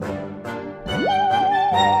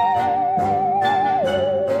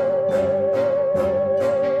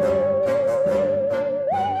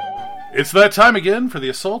It's that time again for the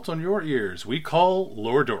assault on your ears we call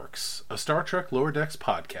Lower Dorks, a Star Trek Lower Decks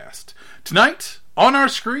podcast. Tonight, on our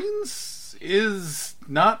screens, is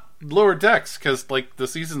not Lower Decks, because, the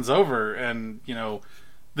season's over, and,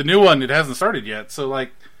 the new one, it hasn't started yet, so,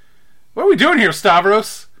 what are we doing here,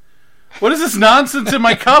 Stavros? What is this nonsense in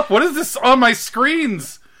my cup? What is this on my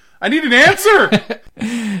screens? I need an answer!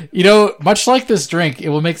 Much like this drink, it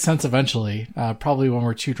will make sense eventually. Probably when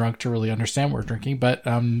we're too drunk to really understand what we're drinking, but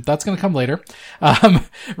that's going to come later.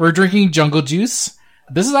 We're drinking Jungle Juice.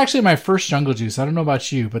 This is actually my first Jungle Juice. I don't know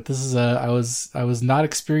about you, but this is I was not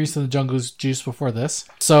experienced in the Jungle Juice before this.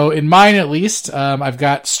 So in mine, at least, I've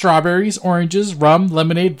got strawberries, oranges, rum,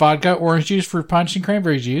 lemonade, vodka, orange juice, fruit punch, and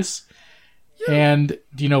cranberry juice. Yeah. And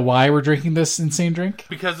do you know why we're drinking this insane drink?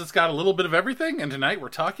 Because it's got a little bit of everything, and tonight we're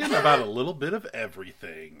talking about a little bit of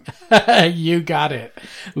everything. You got it.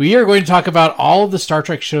 We are going to talk about all of the Star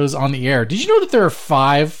Trek shows on the air. Did you know that there are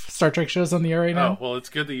 5 Star Trek shows on the air right now? Oh, well, it's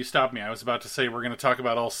good that you stopped me. I was about to say we're going to talk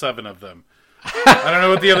about all 7 of them. I don't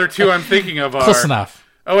know what the other 2 I'm thinking of are. Close enough.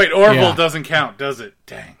 Oh, wait, Orville doesn't count, does it?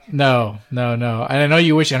 Dang. No. And I know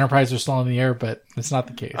you wish Enterprise was still on the air, but it's not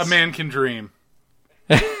the case. A man can dream.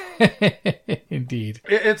 Indeed.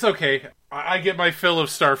 It's okay. I get my fill of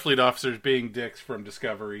Starfleet officers being dicks from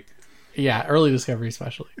Discovery. Yeah, early Discovery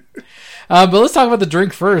especially. But let's talk about the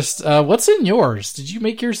drink first. What's in yours? Did you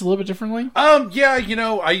make yours a little bit differently? Yeah,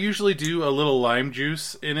 I usually do a little lime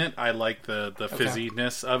juice in it. I like the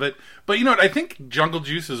fizziness of it. But you know what? I think Jungle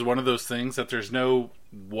Juice is one of those things that there's no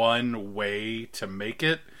one way to make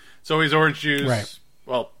it. It's always orange juice. Right.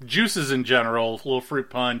 Well, juices in general, a little fruit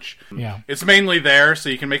punch. Yeah. It's mainly there so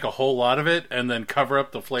you can make a whole lot of it and then cover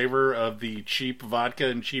up the flavor of the cheap vodka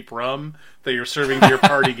and cheap rum that you're serving to your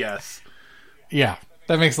party guests. Yeah,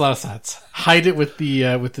 that makes a lot of sense. Hide it with the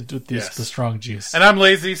Yes. the strong juice. And I'm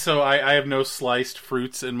lazy, so I have no sliced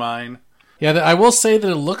fruits in mine. Yeah, I will say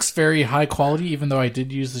that it looks very high quality, even though I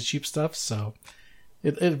did use the cheap stuff, so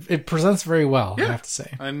it presents very well, I have to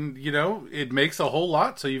say. And, it makes a whole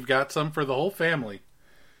lot, so you've got some for the whole family.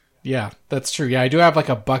 Yeah, that's true. Yeah, I do have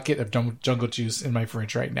a bucket of Jungle Juice in my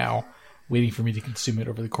fridge right now, waiting for me to consume it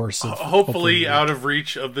over the course of... Hopefully out of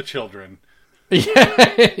reach of the children.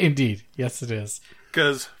 Yeah, indeed. Yes, it is.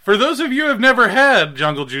 Because for those of you who have never had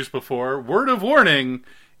Jungle Juice before, word of warning,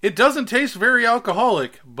 it doesn't taste very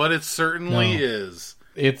alcoholic, but it certainly is.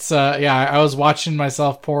 It's, I was watching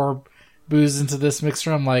myself pour booze into this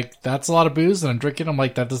mixer. I'm like, that's a lot of booze, and I'm drinking. I'm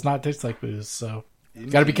like, that does not taste like booze, so...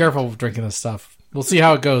 Got to be careful with drinking this stuff. We'll see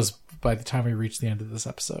how it goes by the time we reach the end of this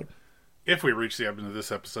episode. If we reach the end of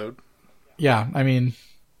this episode. Yeah, I mean,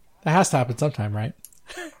 that has to happen sometime, right?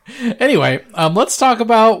 Anyway, let's talk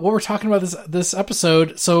about what we're talking about this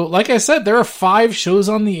episode. So, like I said, there are 5 shows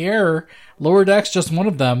on the air. Lower Decks, just one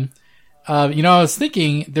of them. I was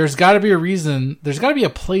thinking there's got to be a reason. There's got to be a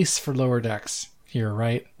place for Lower Decks here,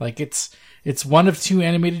 right? It's one of 2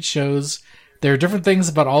 animated shows. There are different things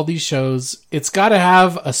about all these shows. It's got to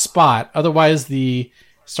have a spot. Otherwise, the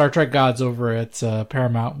Star Trek gods over at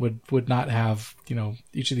Paramount would not have,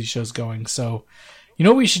 each of these shows going. So,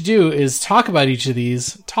 what we should do is talk about each of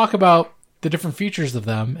these, talk about the different features of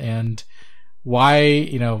them, and why,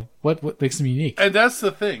 what makes them unique. And that's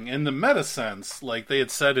the thing. In the meta sense, they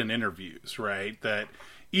had said in interviews, right, that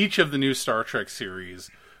each of the new Star Trek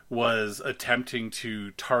series was attempting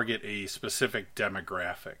to target a specific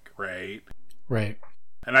demographic, right? Right.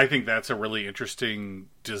 And I think that's a really interesting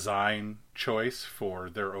design choice for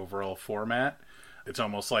their overall format. It's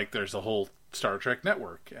almost like there's a whole Star Trek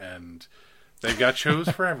network, and they've got shows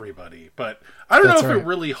for everybody. But I don't know if it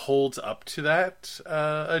really holds up to that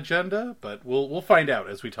agenda, but we'll find out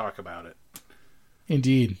as we talk about it.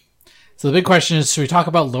 Indeed. So the big question is, should we talk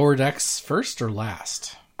about Lower Decks first or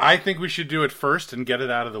last? I think we should do it first and get it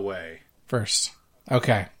out of the way. First.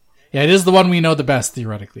 Okay. Yeah, it is the one we know the best,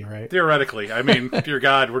 theoretically, right? Theoretically. I mean, dear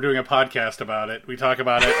God, we're doing a podcast about it. We talk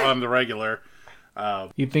about it on the regular.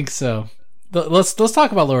 You'd think so. Let's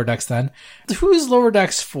talk about Lower Decks then. Who's Lower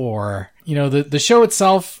Decks for? The show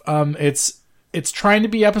itself, it's trying to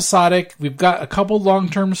be episodic. We've got a couple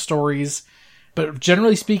long-term stories, but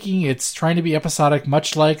generally speaking, it's trying to be episodic,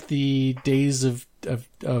 much like the days of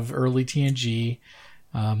early TNG.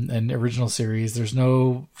 And original series. There's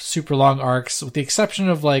no super long arcs, with the exception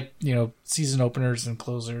of season openers and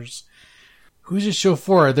closers. Who's this show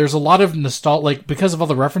for? There's a lot of nostalgia, because of all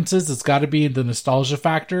the references, it's got to be the nostalgia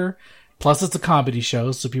factor. Plus, it's a comedy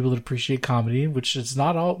show, so people that appreciate comedy, which is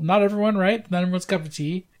not everyone, right? Not everyone's cup of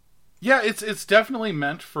tea. Yeah, it's definitely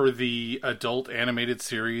meant for the adult animated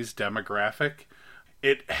series demographic.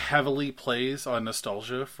 it heavily plays on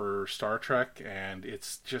nostalgia for Star Trek, and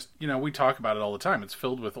it's just, we talk about it all the time. It's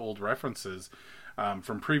filled with old references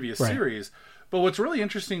from previous series. But what's really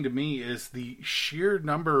interesting to me is the sheer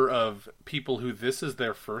number of people who this is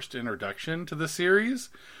their first introduction to the series.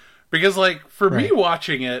 Because, for me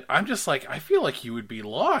watching it, I'm just like, I feel like you would be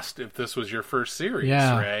lost if this was your first series,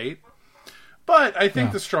 right? But I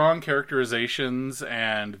think the strong characterizations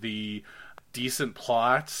and the decent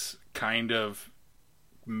plots kind of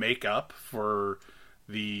make up for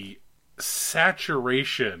the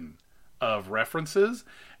saturation of references.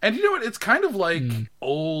 And you know what? It's kind of like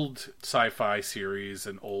old sci-fi series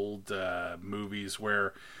and old movies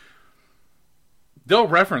where they'll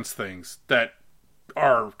reference things that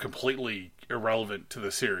are completely irrelevant to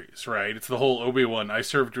the series, right? It's the whole Obi-Wan, I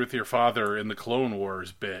served with your father in the Clone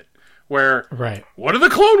Wars bit, where, what are the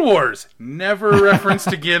Clone Wars? Never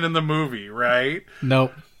referenced again in the movie, right?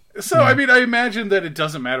 Nope. So, I mean, I imagine that it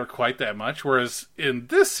doesn't matter quite that much, whereas in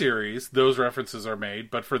this series, those references are made,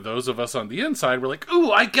 but for those of us on the inside, we're like,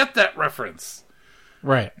 ooh, I get that reference.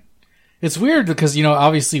 Right. It's weird because,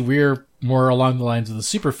 obviously we're more along the lines of the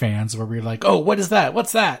super fans, where we're like, oh, what is that?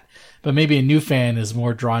 What's that? But maybe a new fan is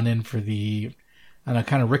more drawn in for the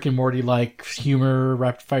kind of Rick and Morty-like humor,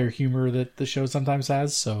 rapid-fire humor that the show sometimes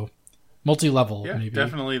has. So, multi-level, maybe,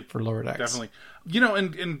 definitely, for Lower Decks. Definitely.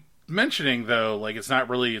 And mentioning, though,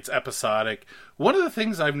 it's episodic. One of the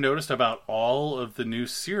things I've noticed about all of the new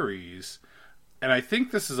series, and I think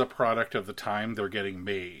this is a product of the time they're getting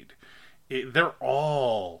made, they're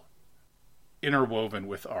all interwoven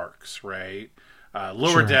with arcs, right?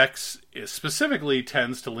 Lower Decks specifically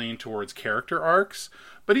tends to lean towards character arcs,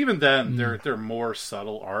 but even then, they're more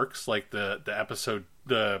subtle arcs. Like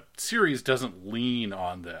the series doesn't lean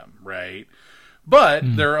on them, right? But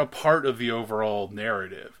they're a part of the overall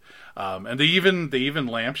narrative, and they even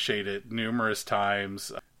lampshade it numerous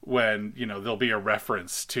times when there'll be a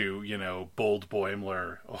reference to Bold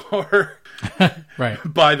Boimler or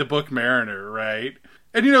By the Book Mariner, right?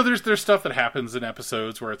 And there's stuff that happens in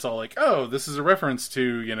episodes where it's all like, oh, this is a reference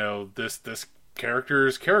to this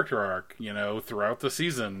character's character arc, throughout the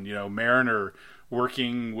season. Mariner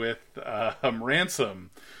working with Ransom.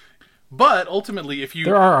 But ultimately,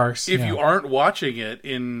 there are arcs, if you aren't watching it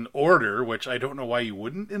in order, which I don't know why you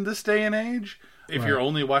wouldn't in this day and age, if you're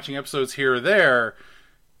only watching episodes here or there,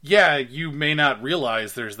 you may not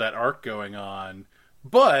realize there's that arc going on,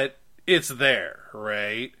 but it's there,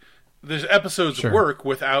 right? There's episodes work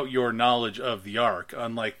without your knowledge of the arc,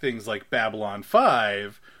 unlike things like Babylon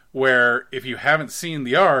 5, where if you haven't seen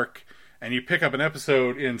the arc and you pick up an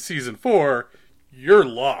episode in season 4, you're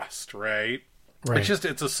lost, right?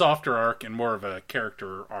 It's a softer arc and more of a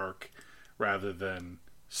character arc rather than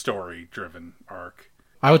story-driven arc.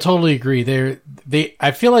 I would totally agree. I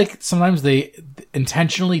feel like sometimes they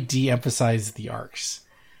intentionally de-emphasize the arcs.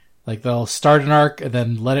 Like they'll start an arc and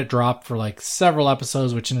then let it drop for several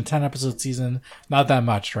episodes, which in a 10-episode season, not that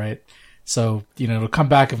much, right? So, it'll come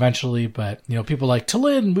back eventually, but, people like,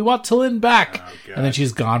 T'Lyn, we want T'Lyn back! Oh, and then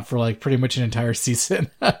she's gone for, pretty much an entire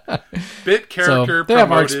season. Bit character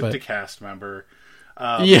promoted to cast member.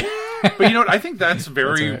 But you know what? I think that's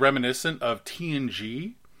very reminiscent of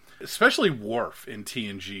TNG, especially Worf in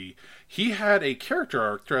TNG. He had a character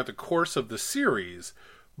arc throughout the course of the series,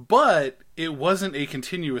 but it wasn't a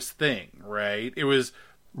continuous thing, right? It was...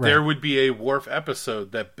 There would be a Worf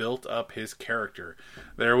episode that built up his character.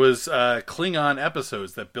 There was Klingon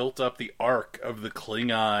episodes that built up the arc of the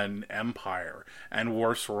Klingon Empire and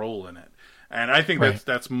Worf's role in it. And I think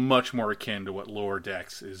that's much more akin to what Lower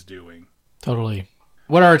Decks is doing. Totally.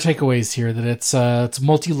 What are our takeaways here? That it's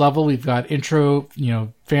multi-level. We've got intro,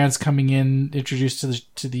 fans coming in, introduced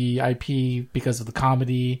to the IP because of the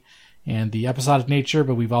comedy and the episodic nature,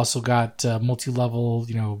 but we've also got multi-level,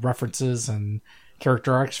 references and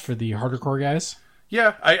character arcs for the harder core guys.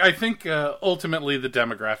 Yeah, I think ultimately the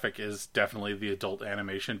demographic is definitely the adult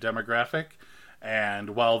animation demographic,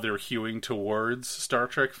 and while they're hewing towards Star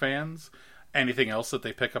Trek fans, anything else that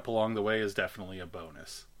they pick up along the way is definitely a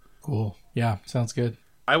bonus. Cool. Yeah, sounds good.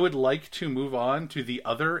 I would like to move on to the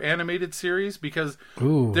other animated series because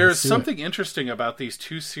there's something interesting about these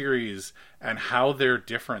two series and how they're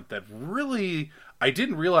different that really, I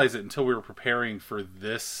didn't realize it until we were preparing for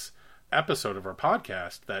this episode of our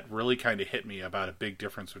podcast that really kind of hit me about a big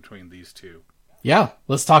difference between these two. Yeah,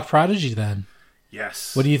 let's talk Prodigy then.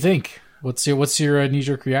 Yes. What do you think? What's your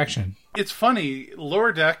knee-jerk reaction? It's funny.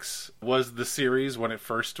 Lower Decks was the series when it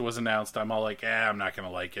first was announced. I'm all like, I'm not going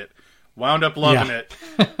to like it. Wound up loving it.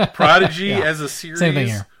 Prodigy as a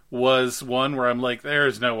series was one where I'm like,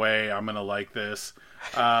 there's no way I'm going to like this.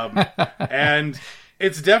 And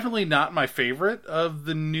It's definitely not my favorite of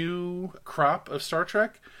the new crop of Star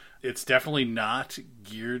Trek. It's definitely not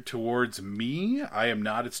geared towards me. I am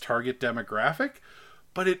not its target demographic.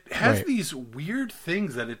 But it has these weird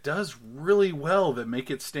things that it does really well that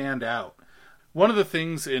make it stand out. One of the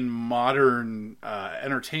things in modern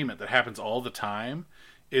entertainment that happens all the time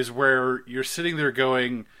is where you're sitting there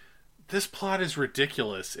going, this plot is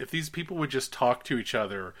ridiculous. If these people would just talk to each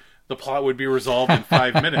other, the plot would be resolved in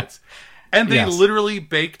 5 minutes. And they literally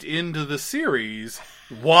baked into the series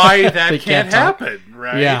why that can't happen,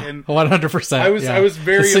 right? Yeah, and 100%. I was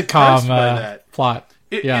very impressed by that plot.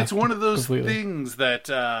 It's one of those things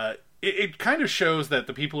that it kind of shows that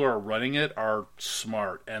the people who are running it are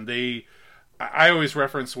smart. And I always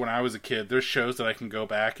reference when I was a kid, there's shows that I can go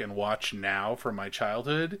back and watch now from my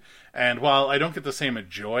childhood. And while I don't get the same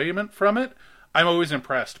enjoyment from it, I'm always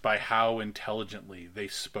impressed by how intelligently they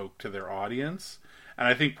spoke to their audience. And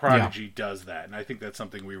I think Prodigy does that. And I think that's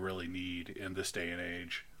something we really need in this day and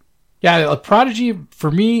age. Yeah, Prodigy, for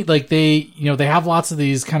me, like they have lots of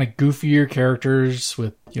these kind of goofier characters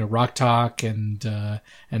with, Rock Talk and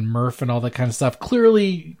Murph and all that kind of stuff.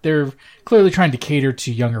 They're clearly trying to cater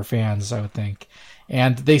to younger fans, I would think.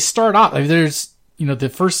 And they start off, there's, the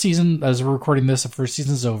first season, as we're recording this, the first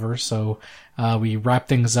season's over. So we wrap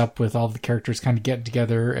things up with all the characters kind of getting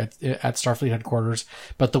together at Starfleet headquarters.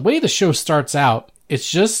 But the way the show starts out,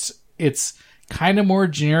 it's kind of more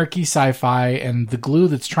generic-y sci-fi, and the glue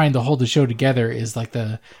that's trying to hold the show together is like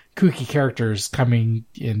the kooky characters coming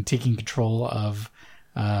and taking control of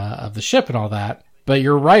the ship and all that. But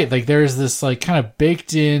you're right, like there's this like kind of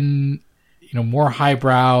baked in, more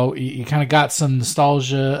highbrow. You kind of got some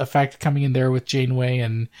nostalgia effect coming in there with Janeway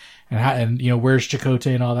and where's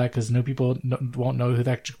Chakotay and all that, because people won't know who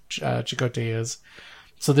that Chakotay is.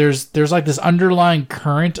 So there's like this underlying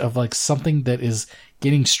current of like something that is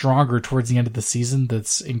getting stronger towards the end of the season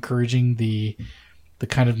that's encouraging the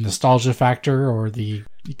kind of nostalgia factor or the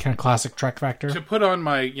kind of classic Trek factor. To put on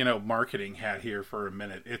my, marketing hat here for a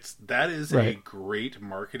minute, that is a great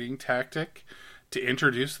marketing tactic to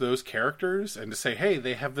introduce those characters and to say, hey,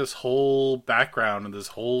 they have this whole background and this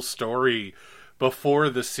whole story before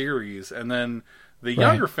the series. And then the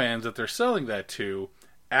younger fans that they're selling that to,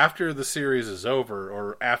 after the series is over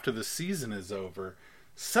or after the season is over,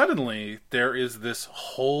 suddenly there is this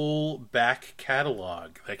whole back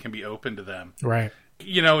catalog that can be open to them. Right.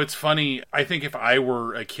 It's funny. I think if I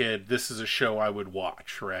were a kid, this is a show I would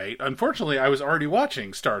watch, right? Unfortunately, I was already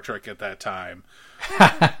watching Star Trek at that time.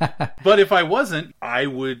 But if I wasn't, I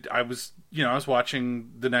was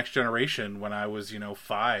watching The Next Generation when I was,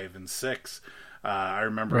 5 and 6. I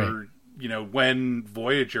remember, when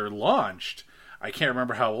Voyager launched, I can't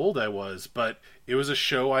remember how old I was, but it was a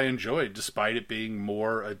show I enjoyed despite it being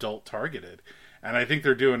more adult targeted. And I think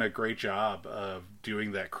they're doing a great job of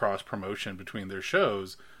doing that cross promotion between their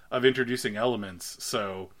shows, of introducing elements.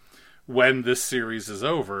 So when this series is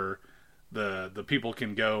over, the people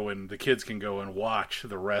can go and the kids can go and watch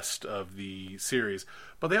the rest of the series.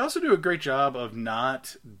 But they also do a great job of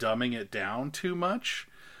not dumbing it down too much.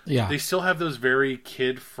 Yeah. They still have those very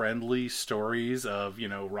kid-friendly stories of,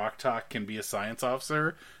 Rock Talk can be a science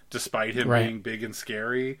officer despite him being big and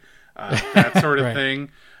scary, that sort of thing,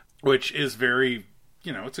 which is very,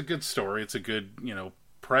 it's a good story. It's a good,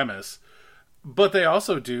 premise. But they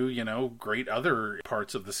also do, great other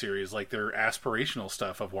parts of the series, like their aspirational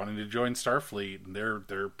stuff of wanting to join Starfleet and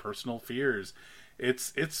their personal fears.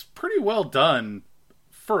 It's pretty well done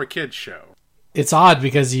for a kid's show. It's odd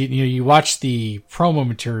because you watch the promo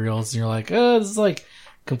materials and you're like, oh, this is like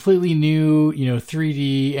completely new,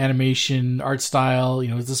 3D animation art style.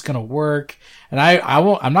 Is this going to work? And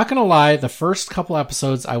I'm not going to lie. The first couple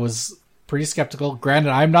episodes, I was pretty skeptical.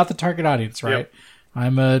 Granted, I'm not the target audience, right? Yep.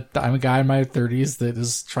 I'm a guy in my 30s that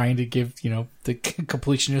is trying to give, the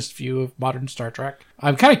completionist view of modern Star Trek.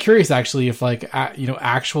 I'm kind of curious actually if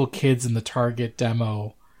actual kids in the target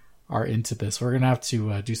demo are into this. We're going to have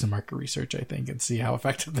to do some market research, I think, and see how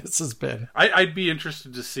effective this has been. I'd be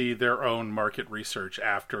interested to see their own market research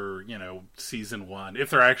after, season 1, if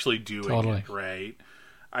they're actually doing it, right?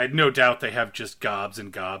 I had no doubt they have just gobs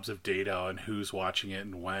and gobs of data on who's watching it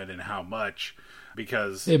and when and how much,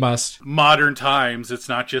 because they must. Modern times, it's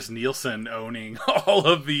not just Nielsen owning all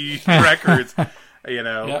of the records.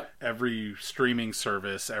 Every streaming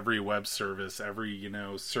service, every web service, every,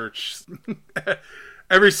 search...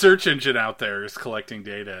 Every search engine out there is collecting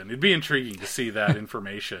data, and it'd be intriguing to see that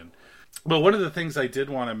information. But one of the things I did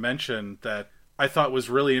want to mention that I thought was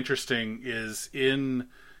really interesting is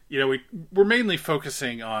we're mainly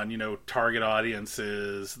focusing on, target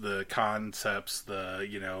audiences, the concepts,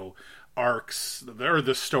 the, arcs, or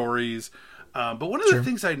the stories. But one of the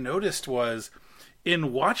things I noticed was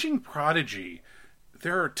in watching Prodigy,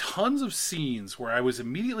 there are tons of scenes where I was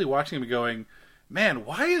immediately watching them going, man,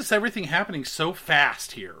 why is everything happening so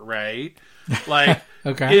fast here, right? Like,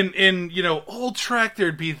 okay. in old Trek,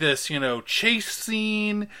 there'd be this, chase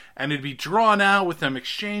scene, and it'd be drawn out with them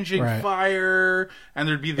exchanging fire, and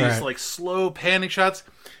there'd be these, like, slow panning shots.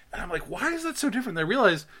 And I'm like, why is that so different? And I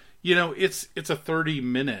realized, it's a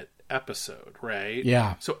 30-minute episode, right?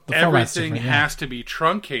 Yeah. So everything has to be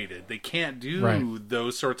truncated. They can't do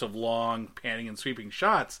those sorts of long panning and sweeping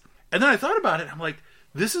shots. And then I thought about it, and I'm like,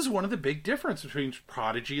 this is one of the big differences between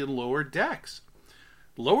Prodigy and Lower Decks.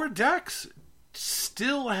 Lower Decks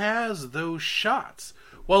still has those shots.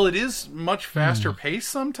 While it is much faster paced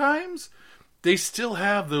sometimes, they still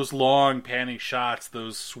have those long panning shots,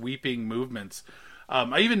 those sweeping movements.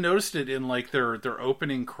 I even noticed it in like their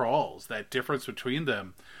opening crawls, that difference between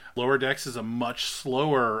them. Lower Decks is a much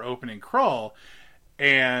slower opening crawl,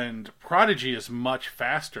 and Prodigy is much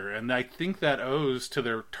faster, and I think that owes to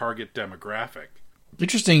their target demographic.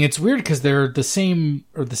 Interesting. It's weird because they're the same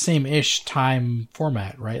or the same-ish time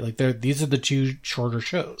format, right? Like these are the two shorter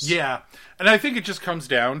shows. Yeah, and I think it just comes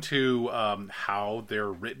down to how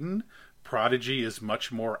they're written. Prodigy is much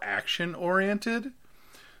more action-oriented,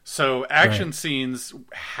 so action scenes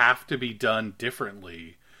have to be done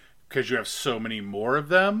differently because you have so many more of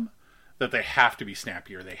them that they have to be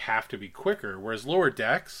snappier. They have to be quicker. Whereas Lower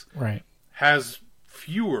Decks has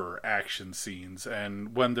fewer action scenes,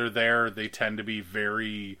 and when they're there, they tend to be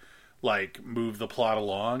very, like, move the plot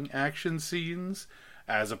along action scenes,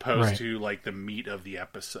 as opposed to, like, the meat of the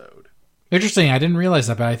episode. Interesting. I didn't realize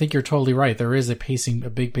that, but I think you're totally right. There is a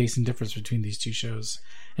big pacing difference between these two shows,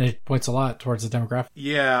 and it points a lot towards the demographic.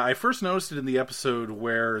 Yeah, I first noticed it in the episode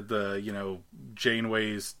where the,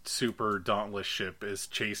 Janeway's super Dauntless ship is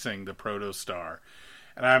chasing the Protostar,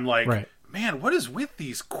 and I'm like, man, what is with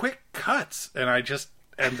these quick cuts? And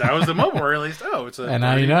that was the moment where I realized, it's a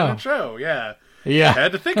 30-minute show. Yeah. I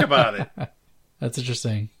had to think about it. That's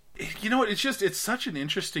interesting. You know what? It's such an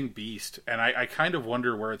interesting beast, and I kind of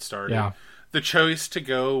wonder where it started. Yeah. The choice to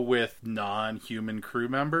go with non-human crew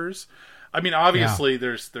members. I mean, obviously,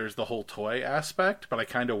 there's the whole toy aspect, but I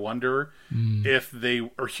kind of wonder if they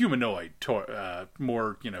are humanoid,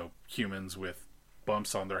 more humans with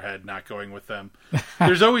bumps on their head, not going with them.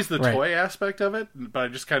 There's always the toy aspect of it, but I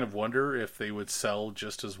just kind of wonder if they would sell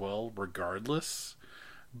just as well regardless.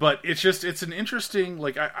 But it's an interesting,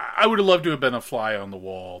 like, I would have loved to have been a fly on the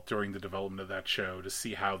wall during the development of that show to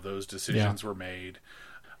see how those decisions were made.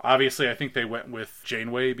 Obviously, I think they went with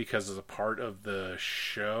Janeway because as a part of the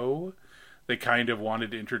show, they kind of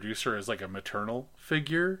wanted to introduce her as like a maternal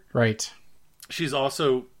figure. Right. She's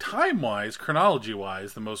also, time-wise,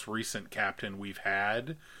 chronology-wise, the most recent captain we've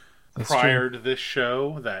had prior to this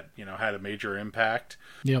show that, had a major impact.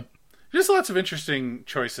 Yep. Just lots of interesting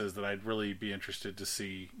choices that I'd really be interested to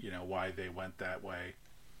see, why they went that way.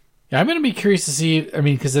 Yeah, I'm going to be curious to see,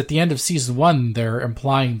 because at the end of season 1, they're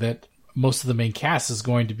implying that most of the main cast is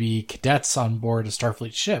going to be cadets on board a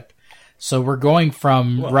Starfleet ship. So we're going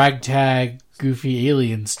from ragtag, goofy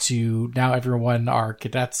aliens to now everyone are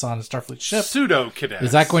cadets on a Starfleet ship. Pseudo cadets.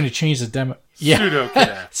 Is that going to change the demo? Yeah. Pseudo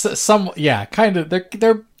cadets. Kind of.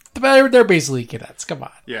 They're basically cadets. Come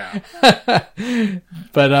on. Yeah.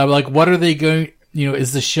 But what are they going?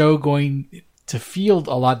 Is the show going to feel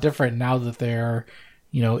a lot different now that they're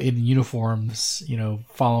in uniforms?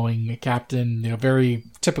 Following a captain. Very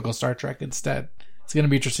typical Star Trek instead. It's going to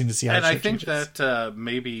be interesting to see how. And I think changes. that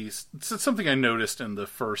maybe it's something I noticed in the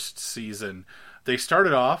first season. They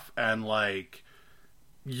started off and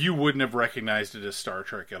you wouldn't have recognized it as Star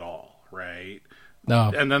Trek at all, right? No,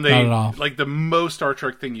 and then not at all. The most Star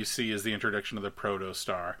Trek thing you see is the introduction of the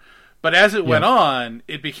Protostar. But as it went on,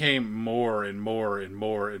 it became more and more and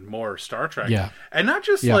more and more Star Trek. Yeah. And not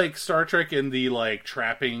just Star Trek in the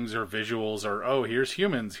trappings or visuals or, here's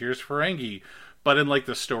humans, here's Ferengi. But in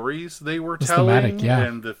the stories they were telling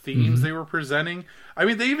and the themes they were presenting. I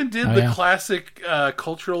mean, they even did the classic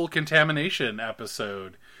cultural contamination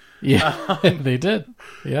episode. Yeah, they did.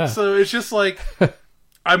 Yeah. So it's just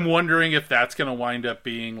I'm wondering if that's going to wind up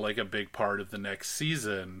being a big part of the next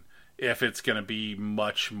season. If it's going to be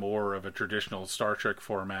much more of a traditional Star Trek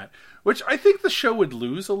format. Which I think the show would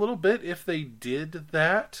lose a little bit if they did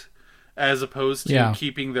that. As opposed to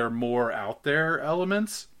keeping their more out there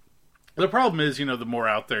elements. The problem is, the more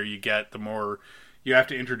out there you get, the more you have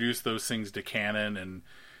to introduce those things to canon, and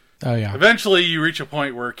eventually you reach a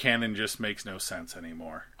point where canon just makes no sense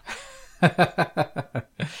anymore.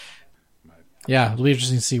 Yeah, it'll be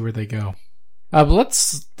interesting to see where they go. But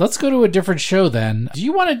let's go to a different show then. Do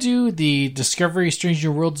you want to do the Discovery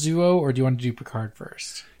Stranger Worlds duo, or do you want to do Picard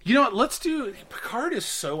first? You know what? Let's do... Picard is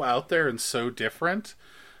so out there and so different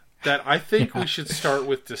that I think we should start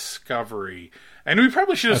with Discovery. And we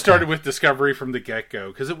probably should have started with Discovery from the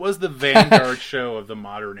get-go, because it was the vanguard show of the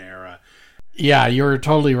modern era. Yeah, you're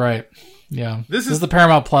totally right. Yeah. This is the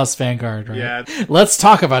Paramount Plus Vanguard, right? Yeah. Let's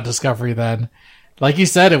talk about Discovery then. Like you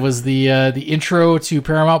said, it was the intro to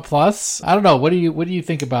Paramount Plus. I don't know. What do you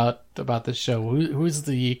think about this show? Who's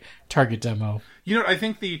the target demo? You know, I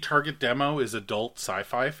think the target demo is adult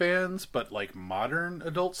sci-fi fans, but like modern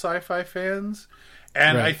adult sci-fi fans.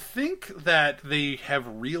 And I think that they have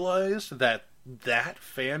realized that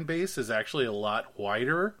fan base is actually a lot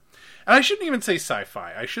wider. And I shouldn't even say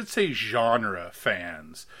sci-fi. I should say genre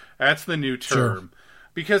fans. That's the new term. Sure.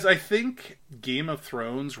 Because I think Game of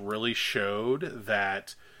Thrones really showed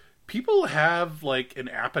that people have like an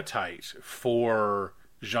appetite for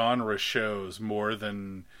genre shows more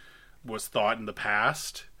than was thought in the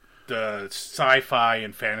past. The sci-fi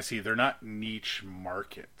and fantasy, they're not niche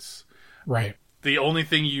markets. Right. The only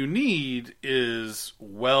thing you need is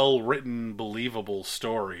well-written, believable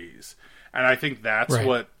stories. And I think that's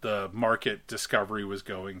what the market Discovery was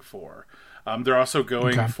going for. They're also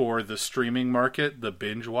going for the streaming market, the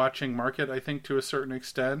binge-watching market, I think, to a certain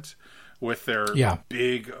extent, with their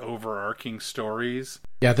big, overarching stories.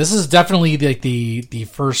 Yeah, this is definitely like the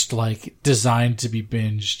first like designed to be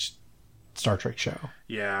binged Star Trek show.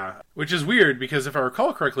 Yeah, which is weird, because if I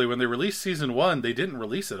recall correctly, when they released Season 1, they didn't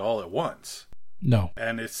release it all at once. No.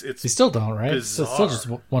 And it's they still don't, right? Bizarre. It's still just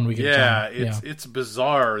 1 week at a time. It's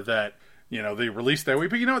bizarre that, you know, they released that way.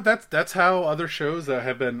 But you know what? That's how other shows that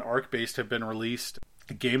have been arc-based have been released.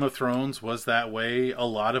 Game of Thrones was that way. A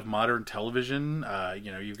lot of modern television,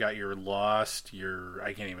 you know, you've got your Lost,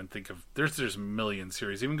 I can't even think of, there's a million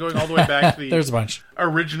series, even going all the way back to the there's a bunch.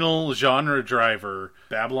 Original genre driver,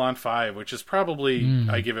 Babylon 5, which is probably,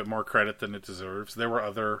 I give it more credit than it deserves. There were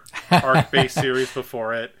other arc-based series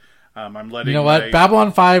before it. I'm letting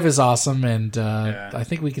Babylon 5 is awesome, and I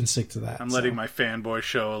think we can stick to that. I'm letting my fanboy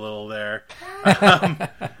show a little there.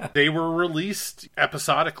 They were released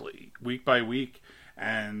episodically, week by week,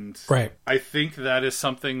 and I think that is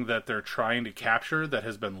something that they're trying to capture that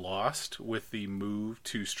has been lost with the move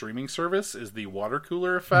to streaming service, is the water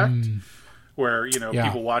cooler effect, where, you know,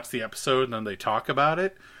 people watch the episode and then they talk about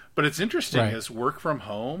it. But it's interesting as work from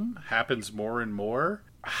home happens more and more,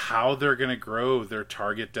 how they're going to grow their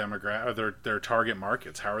target demographic, their target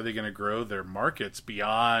markets. How are they going to grow their markets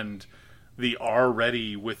beyond the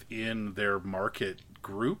already within their market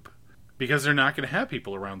group? Because they're not going to have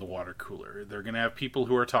people around the water cooler. They're going to have people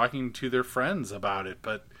who are talking to their friends about it.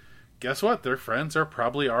 But guess what? Their friends are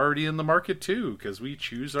probably already in the market too, because we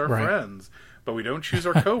choose our friends, but we don't choose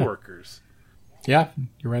our coworkers. Yeah,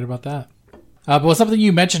 you're right about that. But something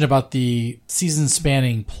you mentioned about the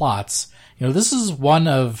season-spanning plots, you know, this is one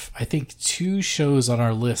of, I think, 2 shows on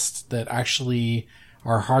our list that actually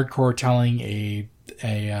are hardcore telling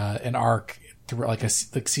an arc through like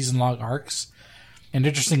season-long arcs. And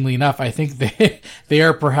interestingly enough, I think they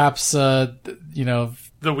are perhaps you know,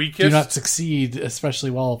 the weakest, do not succeed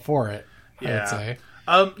especially well for it. I would say.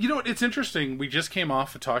 You know what? It's interesting. We just came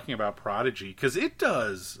off of talking about Prodigy, because it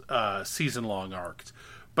does season-long arcs.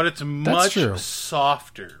 But it's much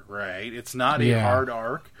softer, right? It's not a hard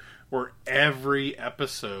arc where every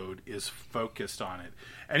episode is focused on it.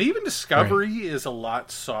 And even Discovery is a lot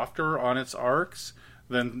softer on its arcs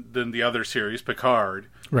than the other series, Picard.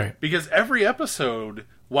 Right. Because every episode,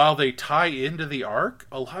 while they tie into the arc,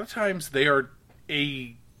 a lot of times they are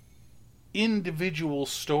a individual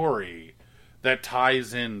story that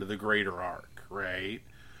ties into the greater arc, right?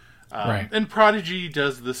 And Prodigy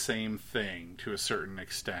does the same thing to a certain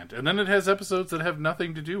extent. And then it has episodes that have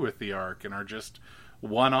nothing to do with the arc and are just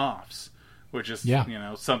one-offs, which is you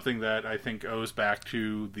know, something that I think owes back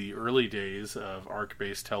to the early days of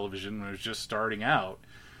arc-based television when it was just starting out.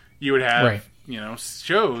 You would have you know,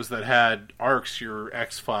 shows that had arcs, your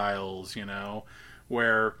X-Files, you know,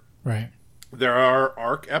 where there are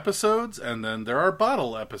arc episodes and then there are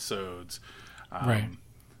bottle episodes.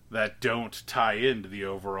 That don't tie into the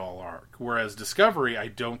overall arc. Whereas Discovery, I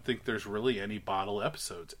don't think there's really any bottle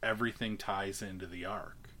episodes. Everything ties into the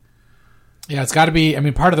arc. Yeah, it's got to be. I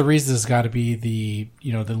mean, part of the reason has got to be the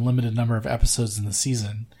limited number of episodes in the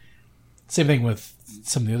season. Same thing with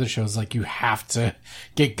some of the other shows. Like, you have to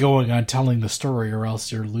get going on telling the story, or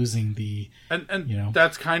else you're losing the. And you know,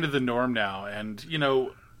 that's kind of the norm now. And you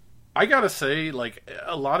know, I gotta say, like,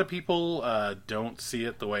 a lot of people don't see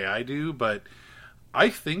it the way I do, but I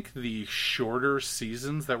think the shorter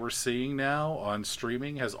seasons that we're seeing now on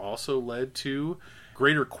streaming has also led to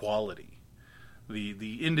greater quality.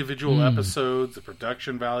 The individual episodes, the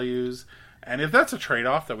production values, and if that's a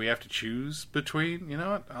trade-off that we have to choose between, you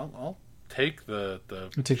know what, I'll take the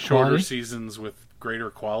shorter quality? seasons with greater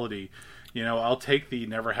quality. You know, I'll take the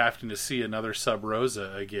never having to see another Sub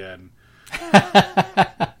Rosa again.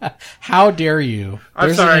 How dare you?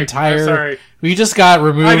 I'm sorry. I'm sorry. We just got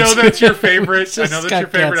removed. I know that's your favorite. I know that's your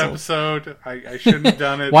favorite canceled. episode. I shouldn't have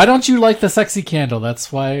done it. Why don't you like the sexy candle? That's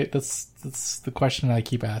the question I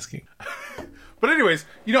keep asking. But anyways,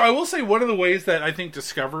 you know, I will say one of the ways that I think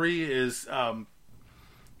Discovery is,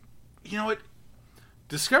 you know what,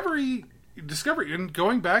 Discovery, and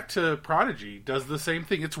going back to Prodigy, does the same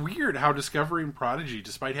thing. It's weird how Discovery and Prodigy,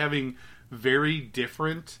 despite having very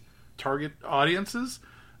different target audiences,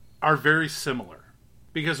 are very similar.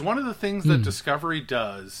 Because one of the things that Discovery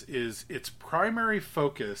does is its primary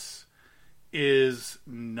focus is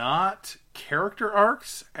not character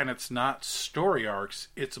arcs and it's not story arcs.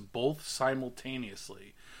 It's both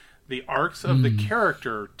simultaneously. The arcs of the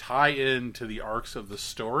character tie into the arcs of the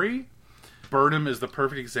story. Burnham is the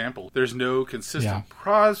perfect example. There's no consistent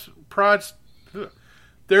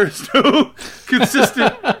there's no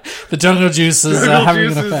consistent the jungle juice is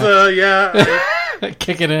having an effect.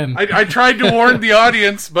 Kick it in. I tried to warn the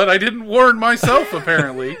audience, but I didn't warn myself,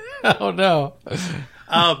 apparently. Oh, no.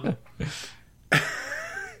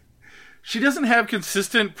 She doesn't have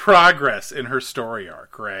consistent progress in her story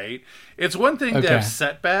arc, right? It's one thing to have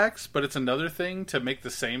setbacks, but it's another thing to make the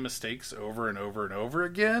same mistakes over and over and over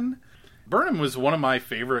again. Burnham was one of my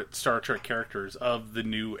favorite Star Trek characters of the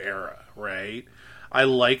new era, right? I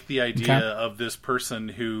like the idea of this person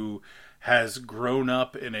who has grown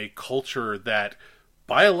up in a culture that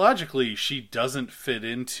biologically she doesn't fit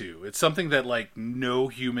into. It's something that like no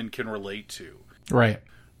human can relate to. Right.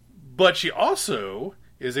 But she also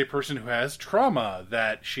is a person who has trauma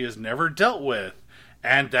that she has never dealt with.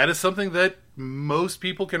 And that is something that most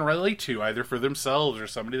people can relate to, either for themselves or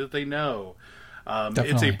somebody that they know.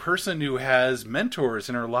 It's a person who has mentors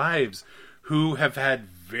in her lives who have had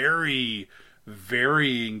very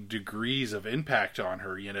varying degrees of impact on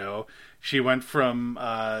her, you know. She went from,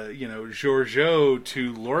 Georgiou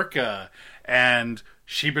to Lorca, and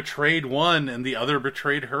she betrayed one and the other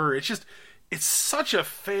betrayed her. It's such a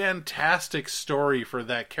fantastic story for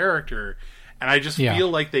that character, and I just feel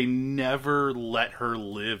like they never let her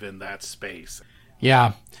live in that space.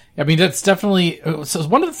 Yeah. I mean, that's definitely... So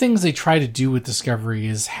one of the things they try to do with Discovery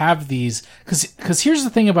is have these... Because here's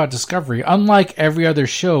the thing about Discovery. Unlike every other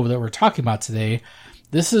show that we're talking about today,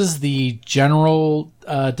 this is the general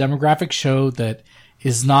demographic show that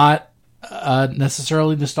is not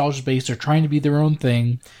necessarily nostalgia-based or trying to be their own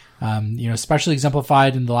thing. Especially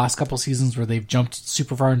exemplified in the last couple seasons where they've jumped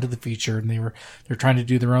super far into the future and they're trying to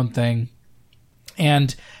do their own thing.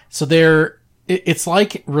 And so it's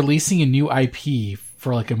like releasing a new IP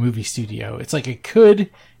for like a movie studio. It's like it could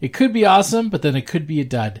be awesome, but then it could be a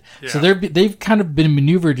dud. Yeah. So they've kind of been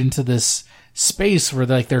maneuvered into this space where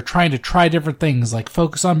they're trying to try different things, like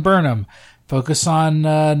focus on Burnham, focus on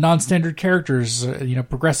non-standard characters,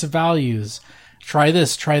 progressive values. Try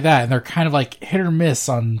this, try that. And they're kind of like hit or miss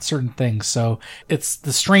on certain things. So it's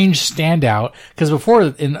the strange standout. Because before,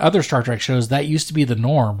 in other Star Trek shows, that used to be the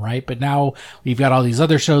norm, right? But now we've got all these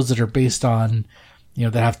other shows that are based on,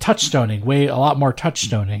 that have touchstoning, a lot more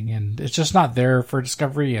touchstoning. And it's just not there for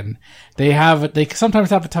Discovery. And they sometimes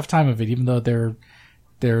have a tough time of it, even though they're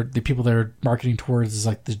the people they're marketing towards is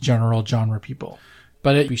like the general genre people.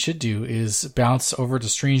 But what we should do is bounce over to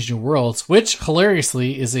Strange New Worlds, which,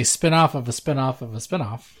 hilariously, is a spin-off of a spin-off of a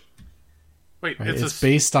spin-off. Wait, right? It's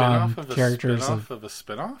based on characters of a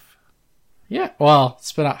spin-off? Yeah, well,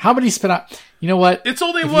 spin-off. How many spin-off? You know what? It's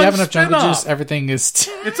only if one you have enough spin-off. Jungle Juice, everything is...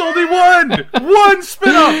 It's only one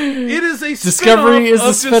spin-off! It is a Discovery is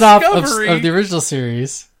the spin-off Discovery. Of the original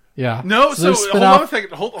series. Yeah. No, so hold on a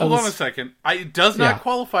second. Hold on a second. It does not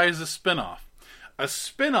qualify as a spin-off. A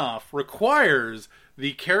spin-off requires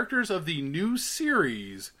the characters of the new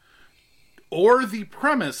series or the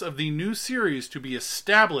premise of the new series to be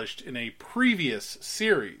established in a previous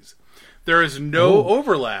series. There is no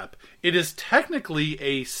overlap. It is technically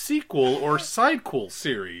a sequel or sidequel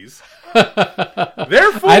series.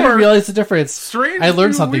 Therefore, I didn't realize the difference. I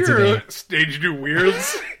learned something today. Strange New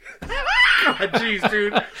Worlds. God, jeez,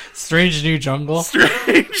 dude. Strange New Jungle.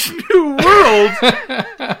 Strange New World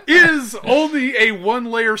is only a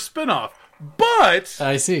one-layer spinoff. But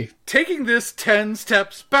I see. Taking this 10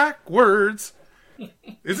 steps backwards.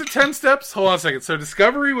 Is it 10 steps? Hold on a second. So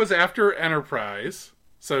Discovery was after Enterprise.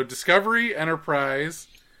 So Discovery, Enterprise,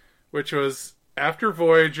 which was after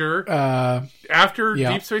Voyager, after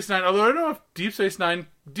yeah. Deep Space Nine. Although I don't know if Deep Space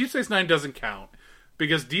Nine doesn't count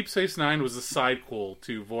because Deep Space Nine was a sidequel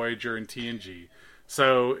to Voyager and TNG.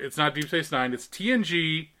 So it's not Deep Space Nine, it's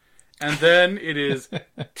TNG, and then it is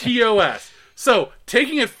TOS. So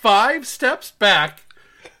taking it 5 steps back,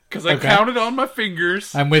 because I counted on my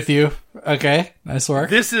fingers. I'm with you. Okay, nice work.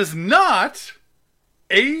 This is not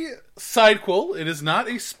a sidequel. It is not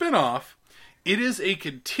a spin-off. It is a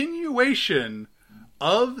continuation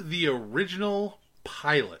of the original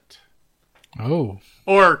pilot. Oh.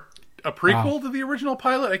 Or a prequel to the original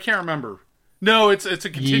pilot? I can't remember. No, it's a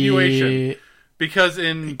continuation. Yeah. Because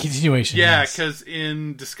in... Continuation, yeah, yes. because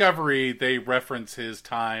in Discovery, they reference his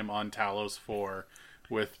time on Talos 4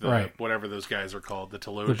 with the, whatever those guys are called, the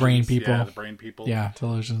Telosians. The brain people. Yeah, the brain people. Yeah,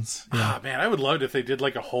 Telosians. Yeah. Man, I would love it if they did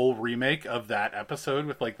like a whole remake of that episode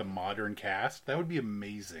with like the modern cast. That would be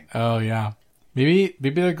amazing. Oh, yeah. Maybe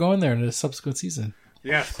they're going there in a subsequent season.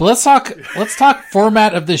 Yes. But let's talk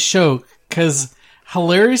format of this show, because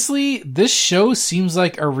hilariously, this show seems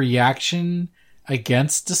like a reaction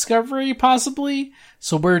against Discovery, possibly.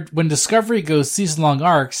 So when Discovery goes season-long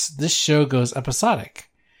arcs, this show goes episodic.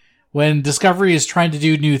 When Discovery is trying to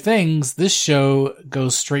do new things, this show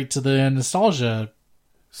goes straight to the nostalgia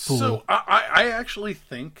pool. So I actually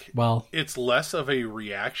think well, it's less of a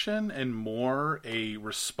reaction and more a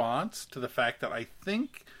response to the fact that I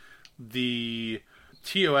think the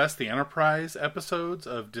TOS, the Enterprise episodes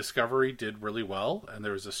of Discovery did really well, and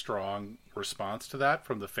there was a strong response to that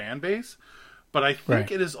from the fan base. But I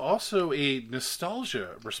think it is also a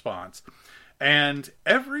nostalgia response. And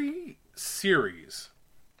every series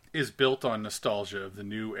is built on nostalgia of the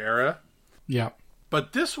new era. Yeah.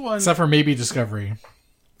 But this one... except for maybe Discovery.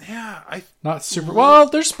 Yeah, not super... well,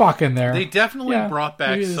 there's Spock in there. They definitely brought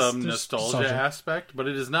back some nostalgia aspect, but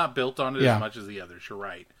it is not built on it as much as the others. You're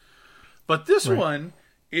right. But this one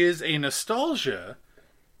is a nostalgia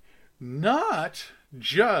not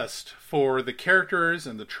just for the characters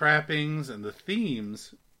and the trappings and the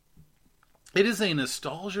themes. It is a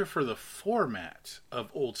nostalgia for the format of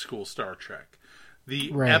old school Star Trek.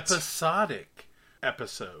 The episodic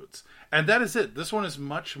episodes. And that is it. This one is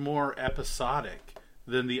much more episodic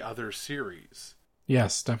than the other series.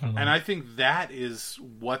 Yes, definitely. And I think that is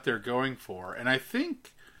what they're going for. And I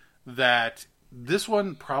think that this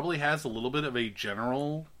one probably has a little bit of a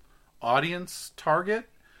general audience target,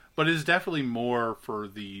 but it is definitely more for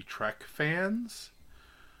the Trek fans.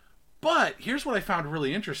 But here's what I found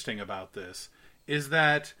really interesting about this, is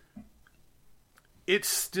that it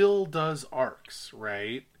still does arcs,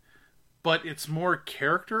 right? But it's more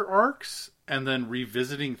character arcs and then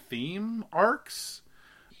revisiting theme arcs.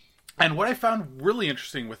 And what I found really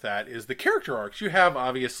interesting with that is the character arcs. You have,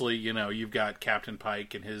 obviously, you've got Captain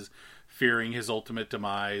Pike and his fearing his ultimate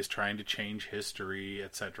demise, trying to change history,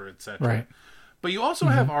 etc., etc. Right. But you also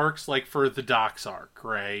have arcs like for the Doc's arc,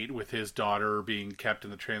 right? With his daughter being kept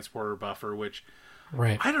in the transporter buffer, which,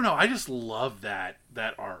 I don't know, I just love that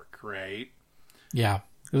arc, right? Yeah,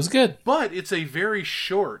 it was good. But it's a very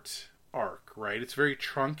short arc, right? It's very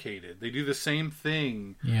truncated. They do the same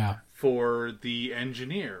thing for the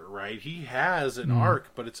engineer, right? He has an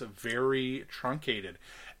arc, but it's a very truncated.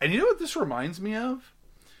 And you know what this reminds me of?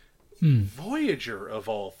 Voyager, of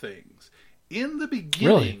all things. In the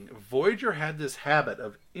beginning, Voyager had this habit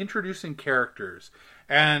of introducing characters,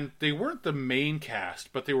 and they weren't the main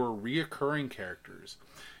cast, but they were reoccurring characters.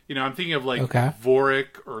 I'm thinking of like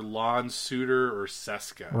Vorik or Lon Suter or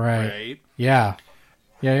Seska, right? Yeah.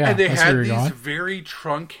 And they had these very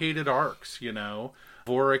truncated arcs,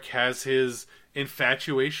 Vorik has his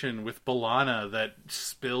infatuation with B'Elanna that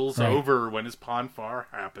spills over when his Ponfar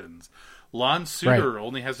happens. Lon Suter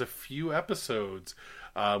only has a few episodes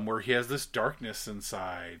where he has this darkness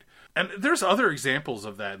inside. And there's other examples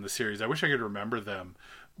of that in the series. I wish I could remember them.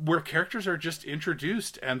 Where characters are just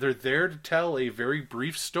introduced and they're there to tell a very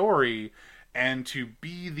brief story and to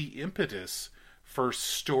be the impetus for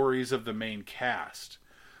stories of the main cast.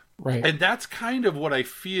 Right. And that's kind of what I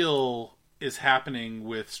feel is happening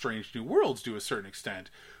with Strange New Worlds to a certain extent,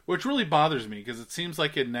 which really bothers me because it seems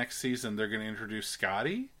like in next season they're going to introduce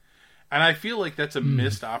Scotty. And I feel like that's a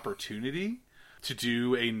missed opportunity to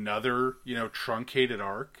do another, truncated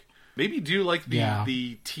arc. Maybe do like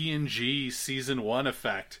the TNG season 1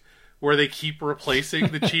 effect, where they keep replacing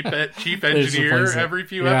the chief engineer every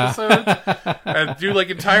few episodes, and do like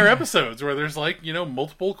entire episodes where there's like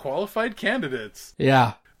multiple qualified candidates.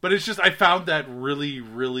 Yeah, but it's just I found that really,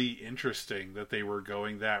 really interesting that they were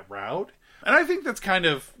going that route, and I think that's kind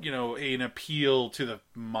of an appeal to the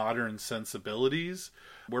modern sensibilities,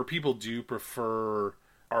 where people do prefer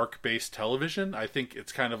arc-based television. I think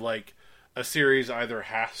it's kind of like a series either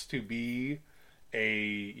has to be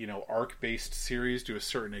a arc-based series to a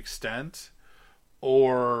certain extent,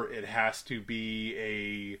 or it has to be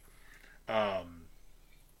a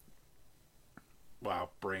wow,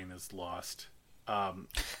 brain is lost.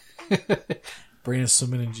 Brain is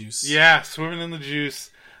swimming in juice. Yeah, swimming in the juice.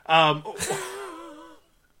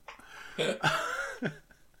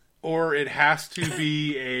 Or it has to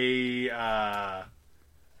be a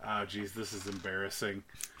oh geez, this is embarrassing.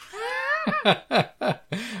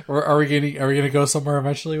 Or are we gonna go somewhere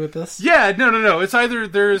eventually with this? Yeah, no. It's either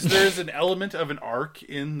there's an element of an arc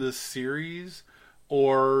in the series,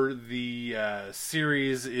 or the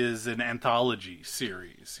series is an anthology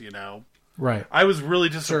series. Right. I was really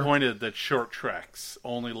disappointed that Short Treks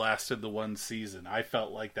only lasted the one season. I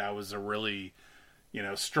felt like that was a really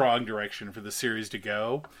strong direction for the series to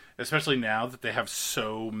go, especially now that they have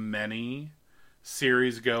so many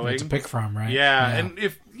series going to pick from, right? Yeah, and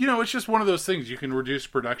if it's just one of those things, you can reduce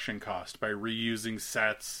production cost by reusing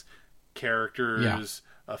sets, characters,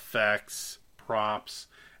 effects, props,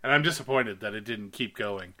 and I'm disappointed that it didn't keep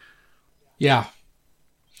going. Yeah.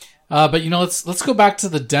 But let's go back to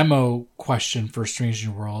the demo question for Strange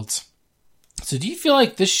New Worlds. So do you feel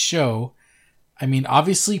like this show, I mean,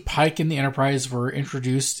 obviously Pike and the Enterprise were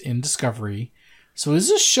introduced in Discovery. So is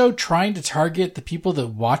this show trying to target the people that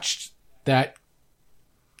watched that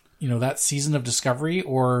that season of Discovery,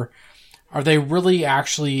 or are they really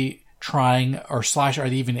actually trying, or / are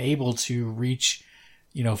they even able to reach,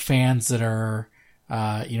 fans that are,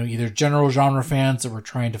 either general genre fans that were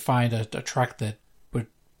trying to find a Trek that would,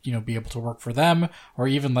 be able to work for them, or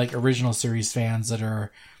even like original series fans that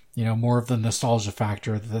are, more of the nostalgia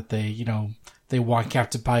factor that they want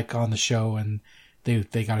Captain Pike on the show and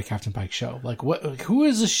they got a Captain Pike show. Like who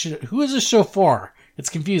is this show for? It's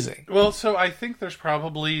confusing. Well, so I think there's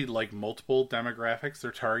probably like multiple demographics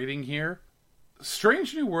they're targeting here.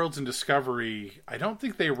 Strange New Worlds and Discovery, I don't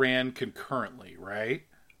think they ran concurrently, right?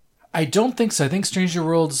 I don't think so. I think Strange New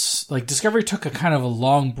Worlds, like Discovery took a kind of a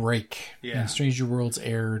long break, and Strange New Worlds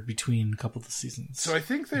aired between a couple of the seasons. So I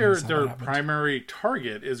think their primary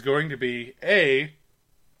target is going to be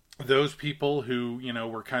those people who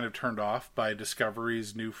were kind of turned off by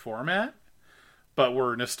Discovery's new format, but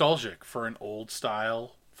were nostalgic for an old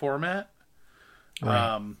style format.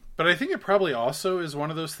 Right. But I think it probably also is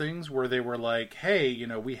one of those things where they were like, hey,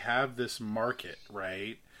 we have this market,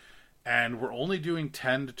 right? And we're only doing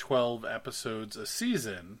 10 to 12 episodes a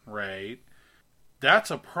season, right?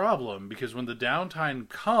 That's a problem, because when the downtime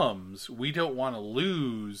comes, we don't want to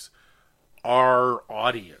lose our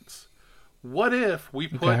audience. What if we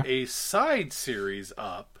put a side series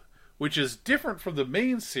up, which is different from the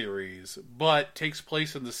main series, but takes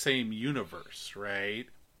place in the same universe, right?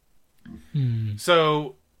 Hmm.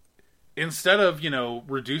 So instead of,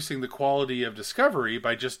 reducing the quality of Discovery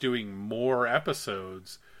by just doing more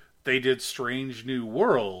episodes, they did Strange New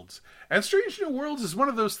Worlds. And Strange New Worlds is one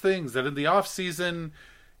of those things that in the off-season,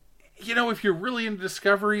 if you're really into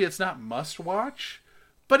Discovery, it's not must-watch,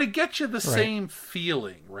 but it gets you the same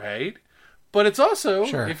feeling, right? But it's also,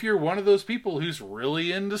 if you're one of those people who's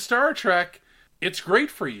really into Star Trek, it's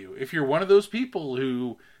great for you. If you're one of those people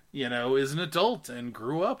who, is an adult and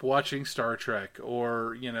grew up watching Star Trek,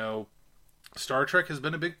 or, Star Trek has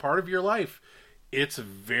been a big part of your life, it's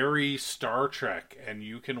very Star Trek, and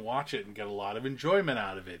you can watch it and get a lot of enjoyment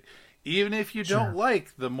out of it. Even if you don't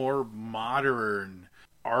like the more modern,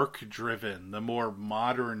 arc-driven, the more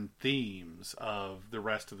modern themes of the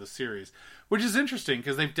rest of the series. Which is interesting,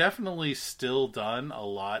 because they've definitely still done a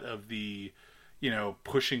lot of the,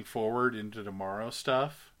 pushing forward into tomorrow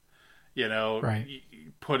stuff.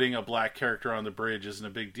 Putting a black character on the bridge isn't a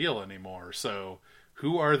big deal anymore. So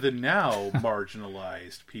who are the now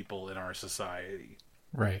marginalized people in our society?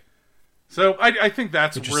 Right. So I think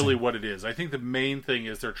that's really what it is. I think the main thing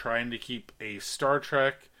is they're trying to keep a Star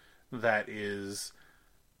Trek that is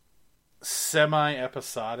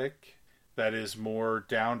semi-episodic, that is more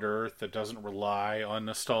down-to-earth, that doesn't rely on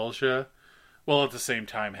nostalgia, while at the same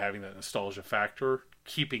time having that nostalgia factor,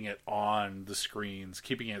 keeping it on the screens,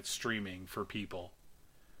 keeping it streaming for people.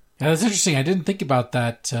 Yeah, that's interesting. I didn't think about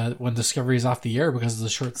that when Discovery is off the air because of the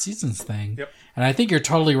short seasons thing. Yep. And I think you're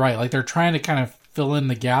totally right. Like, they're trying to kind of fill in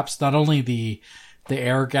the gaps, not only the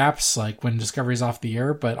air gaps, like when Discovery's off the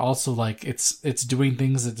air, but also like it's doing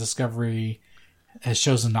things that Discovery has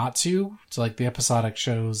chosen not to. So like the episodic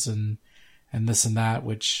shows and this and that,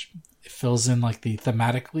 which fills in like the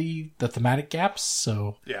thematic gaps.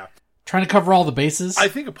 So yeah, trying to cover all the bases. I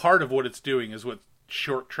think a part of what it's doing is what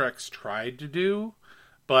Short Treks tried to do,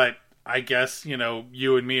 but I guess,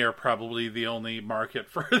 you and me are probably the only market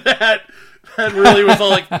for that. That really was all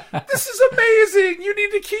like, this is amazing. You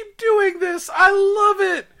need to keep doing this. I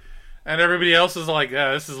love it. And everybody else is like,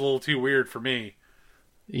 this is a little too weird for me.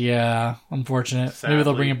 Yeah, unfortunate. Sadly. Maybe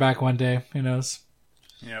they'll bring it back one day. Who knows?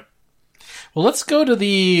 Yep. Well, let's go to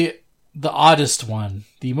the oddest one,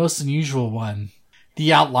 the most unusual one,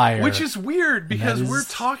 the outlier. Which is weird because we're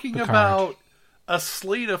talking Picard. about a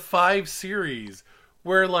slate of 5 series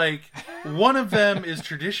where, like, one of them is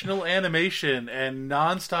traditional animation and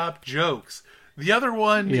nonstop jokes. The other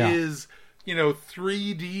one is,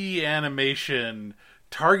 3D animation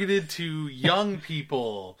targeted to young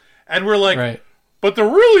people. And we're like, right. But the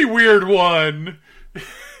really weird one...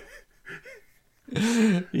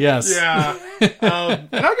 Yes. Yeah. And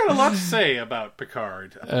I got a lot to say about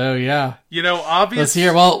Picard. Oh yeah. Obviously. Let's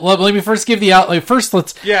hear. Well, let me first give the outlay. First,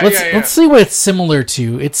 let's see what it's similar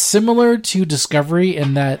to. It's similar to Discovery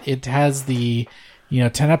in that it has the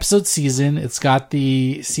 10 episode season. It's got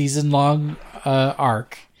the season long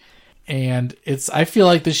arc, and I feel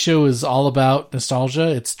like this show is all about nostalgia.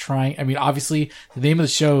 It's trying. I mean, obviously, the name of the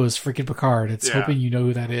show is freaking Picard. It's hoping you know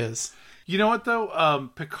who that is. You know what, though?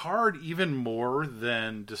 Picard, even more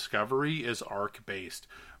than Discovery, is arc-based.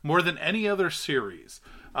 More than any other series.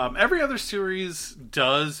 Every other series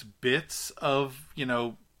does bits of,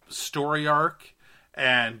 story arc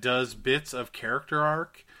and does bits of character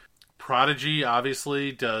arc. Prodigy,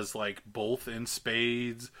 obviously, does, both in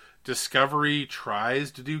spades. Discovery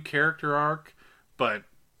tries to do character arc, but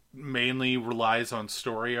mainly relies on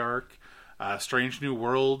story arc. Strange New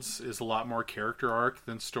Worlds is a lot more character arc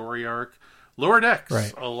than story arc. Lower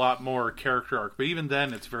Decks, a lot more character arc, but even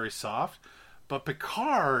then it's very soft. But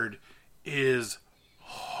Picard is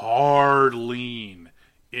hard lean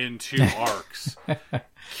into arcs.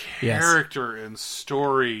 Character and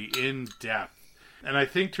story in depth. And I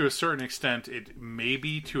think to a certain extent it may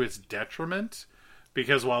be to its detriment,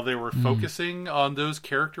 because while they were focusing on those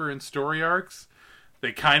character and story arcs,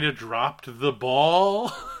 they kind of dropped the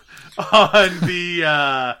ball on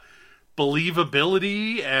the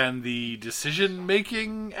believability and the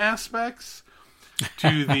decision-making aspects,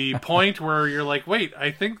 to the point where you're like, wait,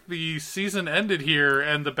 I think the season ended here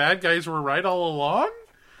and the bad guys were right all along?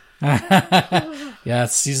 Yeah,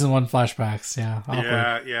 it's season 1 flashbacks. Yeah.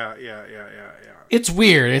 Awkward. Yeah. It's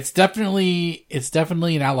weird. It's definitely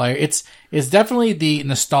an outlier. It's definitely the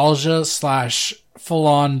nostalgia /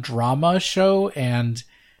 full-on drama show, and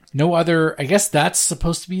no other. I guess that's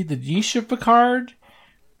supposed to be the niche of Picard.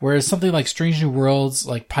 Whereas something like Strange New Worlds,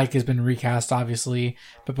 like Pike has been recast, obviously,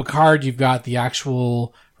 but Picard, you've got the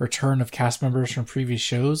actual return of cast members from previous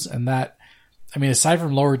shows, and that, I mean, aside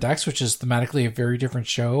from Lower Decks, which is thematically a very different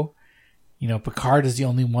show, Picard is the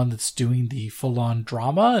only one that's doing the full-on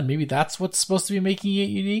drama, and maybe that's what's supposed to be making it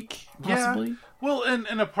unique, possibly. Yeah. Well,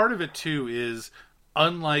 and a part of it, too, is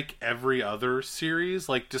unlike every other series,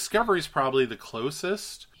 like Discovery's probably the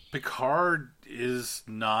closest. Picard is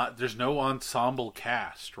not, there's no ensemble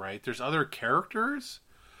cast, right? There's other characters,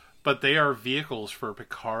 but they are vehicles for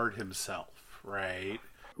Picard himself, right?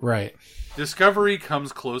 Right. Discovery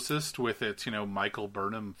comes closest with its, Michael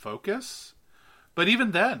Burnham focus. But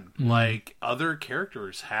even then, other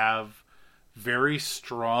characters have very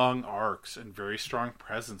strong arcs and very strong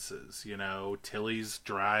presences. Tilly's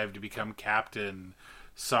drive to become captain,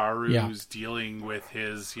 Saru's dealing with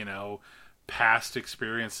his, past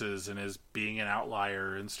experiences and his being an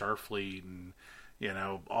outlier in Starfleet and,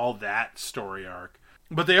 all that story arc.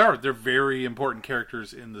 But they're very important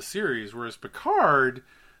characters in the series, whereas Picard,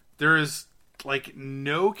 there is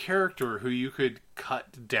no character who you could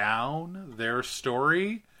cut down their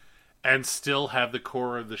story and still have the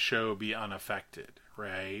core of the show be unaffected,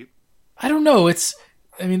 right? I don't know.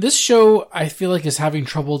 This show, I feel like, is having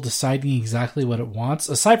trouble deciding exactly what it wants.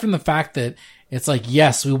 Aside from the fact that it's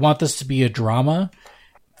yes, we want this to be a drama.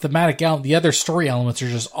 The other story elements are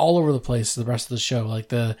just all over the place the rest of the show. Like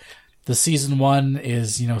the season 1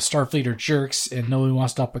 is, Starfleet are jerks and nobody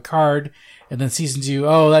wants to stop Picard. And then season 2,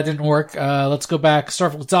 that didn't work. Let's go back.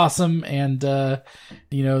 Starfleet's awesome. And,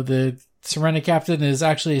 the Serenity captain is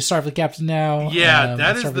actually a Starfleet captain now. Yeah,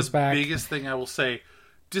 that is the biggest thing I will say.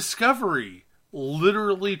 Discovery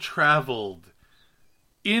literally traveled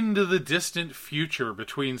into the distant future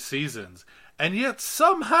between seasons. And yet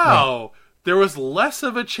somehow there was less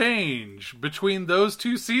of a change between those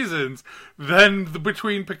 2 seasons than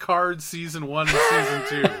between Picard season 1 and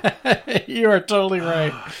season 2. You are totally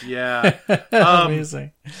right. Yeah.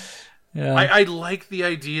 Amazing. Yeah. I like the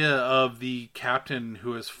idea of the captain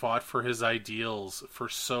who has fought for his ideals for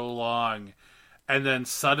so long and then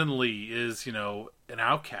suddenly is, an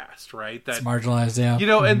outcast, right? That It's marginalized, yeah. you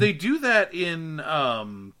know, and they do that in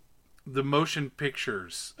the motion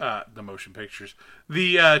pictures,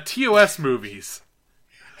 the TOS movies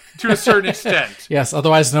to a certain extent. Yes,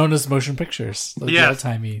 otherwise known as motion pictures. The Yeah,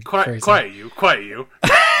 old-timey phrasing. quiet you.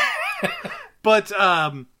 But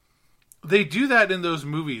they do that in those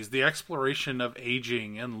movies, the exploration of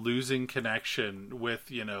aging and losing connection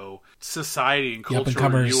with, you know, society and culture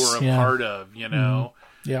up-and-comers, you were a part of, you know.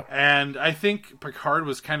 Yeah. And I think Picard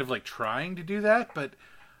was kind of like trying to do that, but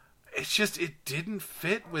it's just, it didn't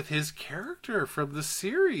fit with his character from the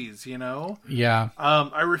series, you know. Yeah.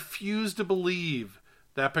 I refuse to believe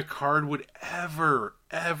that Picard would ever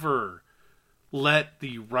let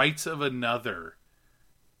the rights of another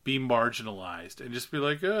be marginalized and just be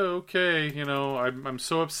like, oh, okay, you know, I'm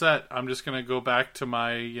so upset, I'm just gonna go back to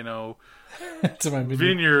my, you know, to my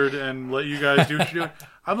vineyard and let you guys do what you're doing.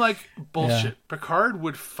 I'm like, bullshit. Yeah. Picard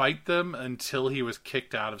would fight them until he was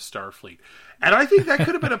kicked out of Starfleet, and I think that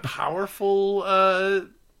could have been a powerful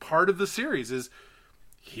part of the series. Is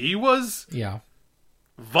he was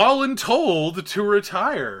voluntold to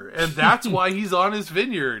retire, and that's why he's on his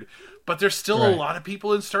vineyard. But there's still a lot of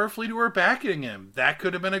people in Starfleet who are backing him. That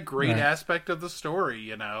could have been a great aspect of the story,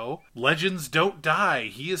 you know? Legends don't die.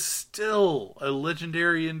 He is still a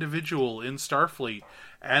legendary individual in Starfleet,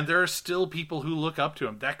 and there are still people who look up to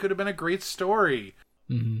him. That could have been a great story.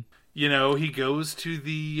 Mm-hmm. You know, he goes to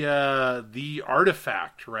the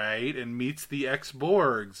artifact, right, and meets the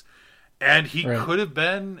ex-Borgs. And he could have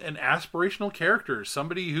been an aspirational character,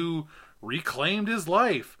 somebody who reclaimed his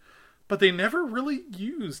life. But they never really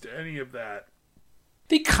used any of that.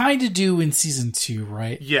 They kind of do in season 2,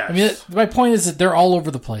 right? Yes. I mean, my point is that they're all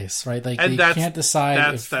over the place, right? Like, and they can't decide.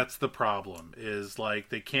 That's the problem. Is like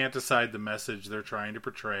they can't decide the message they're trying to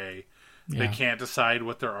portray. Yeah. They can't decide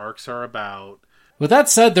what their arcs are about. With that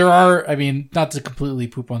said, there are, I mean, not to completely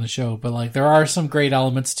poop on the show, but like there are some great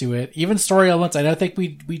elements to it, even story elements. I don't think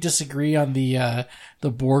we disagree on the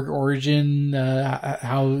Borg origin,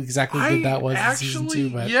 how exactly good that was in season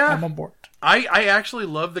 2, but I'm on board. I actually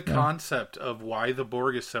love the concept of why the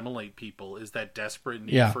Borg assimilate people, is that desperate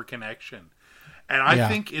need for connection. And I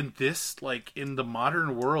think in this, like in the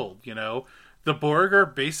modern world, you know, the Borg are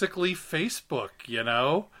basically Facebook, you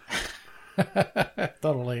know?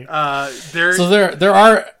 Totally. So there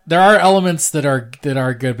are elements that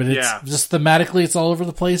are good, but it's just thematically it's all over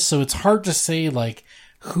the place. So it's hard to say like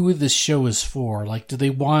who this show is for. Like, do they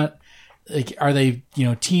want, like, are they, you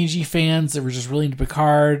know, TNG fans that were just really into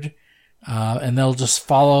Picard, and they'll just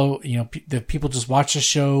follow, you know, the people just watch the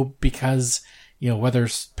show because, you know, whether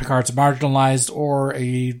Picard's marginalized or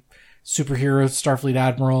a superhero Starfleet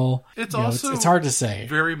admiral. It's it's hard to say.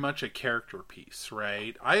 Very much a character piece,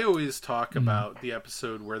 right? I always talk about the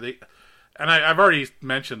episode where they, and I've already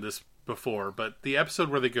mentioned this before, but the episode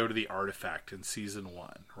where they go to the artifact in season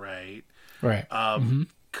 1, right? Right.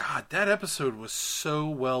 God, that episode was so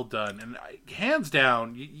well done, and hands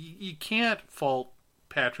down, you can't fault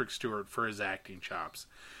Patrick Stewart for his acting chops.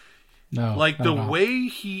 No, like the way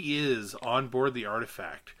he is on board the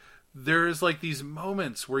artifact. There's like these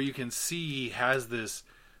moments where you can see he has this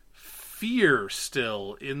fear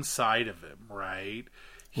still inside of him, right?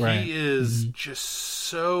 He is just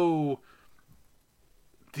so...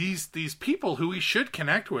 These people who he should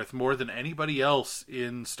connect with more than anybody else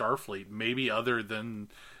in Starfleet, maybe other than,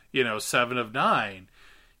 you know, 7 of 9.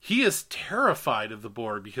 He is terrified of the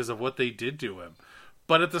Borg because of what they did to him.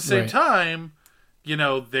 But at the same time, you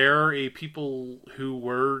know, they're a people who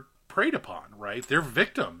were preyed upon, right? They're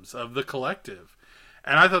victims of the collective.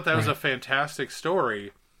 And I thought that was a fantastic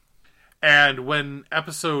story. And when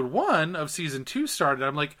episode 1 of season 2 started,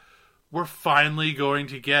 I'm like, we're finally going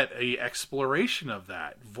to get a exploration of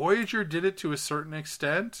that. Voyager did it to a certain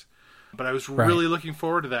extent, but I was really looking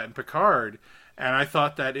forward to that in Picard. And I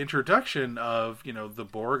thought that introduction of, you know, the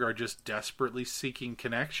Borg are just desperately seeking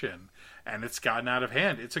connection, and it's gotten out of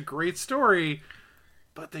hand. It's a great story,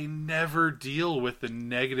 but they never deal with the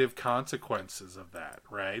negative consequences of that,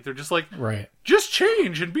 right? They're just like, just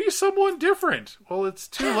change and be someone different. Well, it's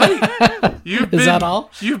too late. Is that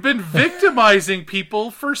all? You've been victimizing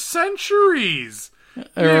people for centuries. You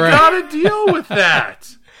gotta deal with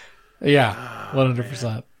that. Yeah,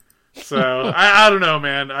 100%. So, I don't know,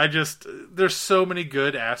 man. There's so many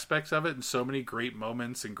good aspects of it and so many great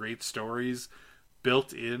moments and great stories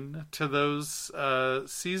built into those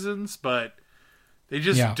seasons, but they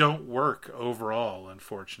just don't work overall,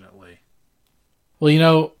 unfortunately. Well, you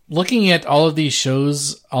know, looking at all of these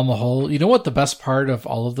shows on the whole, you know what the best part of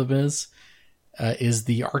all of them is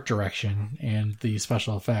the art direction and the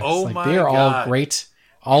special effects. Oh like my they are God. all great.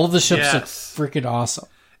 All of the ships look freaking awesome.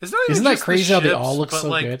 It's not even Isn't that just crazy the how they ships, all look but, so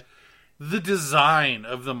like, good? the design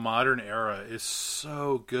of the modern era is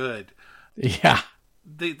so good. Yeah.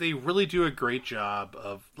 They really do a great job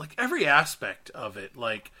of like every aspect of it,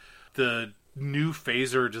 like the new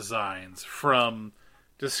phaser designs from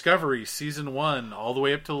Discovery season 1 all the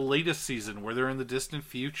way up to the latest season where they're in the distant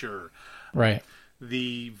future. Right.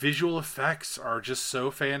 The visual effects are just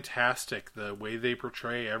so fantastic, the way they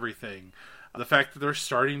portray everything. The fact that they're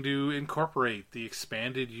starting to incorporate the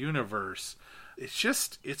expanded universe.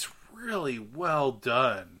 It's really well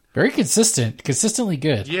done. Very consistently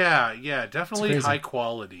good. Yeah, definitely high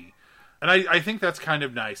quality. And I think that's kind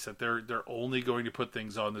of nice that they're only going to put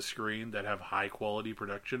things on the screen that have high quality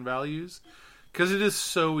production values, because it is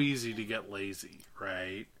so easy to get lazy,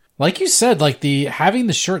 right? Like you said, like having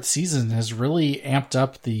the short season has really amped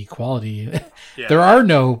up the quality. Yeah. There are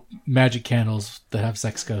no magic candles that have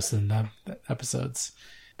sex ghosts in the episodes,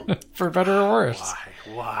 for better or worse.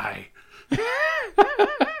 Why?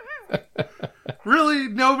 Really?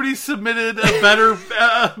 Nobody submitted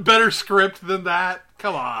a better script than that?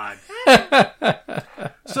 Come on.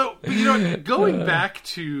 So, going back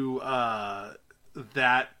to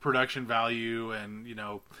that production value, and,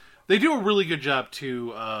 they do a really good job,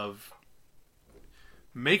 too, of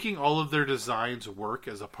making all of their designs work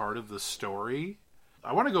as a part of the story.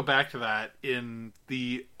 I want to go back to that in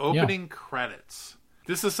the opening credits.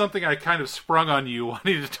 This is something I kind of sprung on you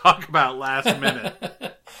wanting to talk about last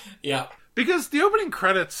minute. Yeah. Because the opening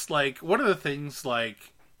credits, like, one of the things,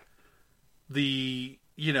 like, the,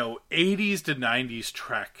 80s to 90s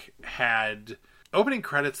Trek had opening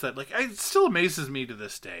credits that, like, it still amazes me to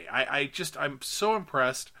this day. I'm so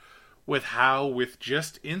impressed with how, with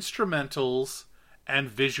just instrumentals and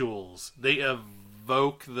visuals, they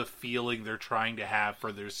evoke the feeling they're trying to have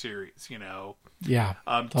for their series, Yeah.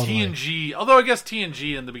 Totally. TNG, although I guess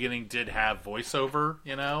TNG in the beginning did have voiceover,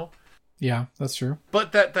 Yeah, that's true.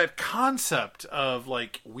 But that concept of,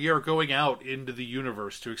 like, we are going out into the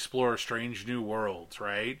universe to explore strange new worlds,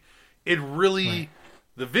 right? It really, right.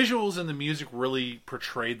 The visuals and the music really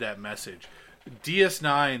portrayed that message.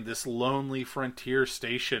 DS9, this lonely frontier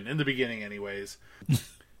station, in the beginning anyways,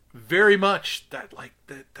 very much that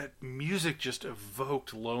music just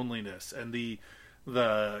evoked loneliness, and the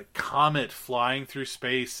comet flying through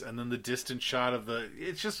space, and then the distant shot of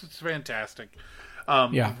it's fantastic.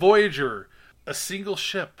 Voyager, a single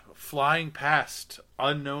ship flying past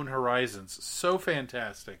unknown horizons. So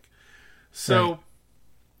fantastic. So, right.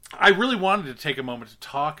 I really wanted to take a moment to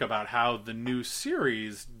talk about how the new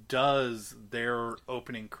series does their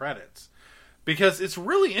opening credits. Because it's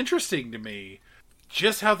really interesting to me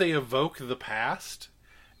just how they evoke the past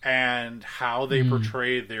and how they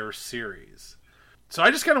portray their series. So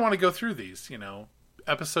I just kind of want to go through these,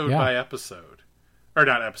 episode by episode. Or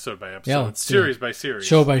not episode by episode. Yeah, let's series by series.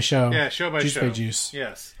 Show by show. Yeah, show by juice show. Juice by juice.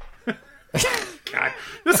 Yes. God,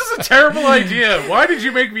 this is a terrible idea. Why did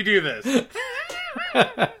you make me do this?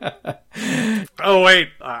 Oh, wait.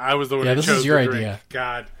 I was the one who chose this is your the idea. Drink.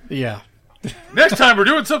 God. Yeah. Next time we're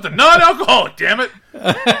doing something non-alcoholic, damn it.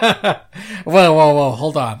 Whoa.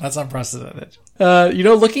 Hold on. That's unprecedented.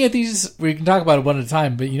 Looking at these, we can talk about it one at a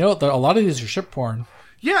time, but a lot of these are ship porn.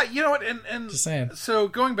 Yeah, you know what, and just saying. So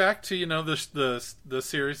going back to the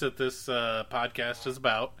series that this podcast is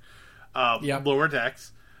about, Lower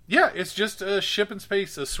Decks. Yeah, it's just a ship in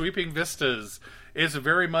space, a sweeping vistas. It's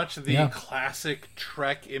very much the classic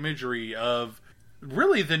Trek imagery of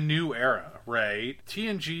really the new era, right?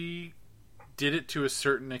 TNG did it to a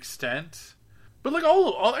certain extent, but like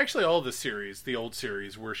all of the series, the old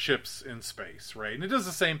series, were ships in space, right? And it does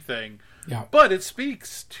the same thing. Yeah, but it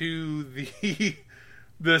speaks to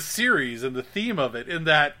the series and the theme of it in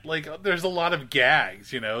that, like, there's a lot of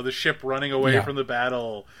gags, the ship running away from the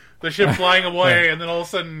battle, the ship flying away, and then all of a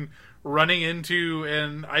sudden running into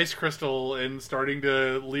an ice crystal and starting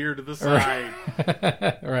to leer to the side.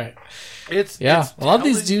 Right. It's a lot of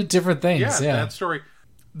these do different things. Yeah, that story.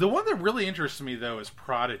 The one that really interests me, though, is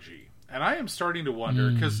Prodigy. And I am starting to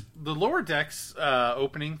wonder, because the Lower Decks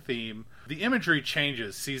opening theme, the imagery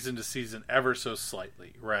changes season to season ever so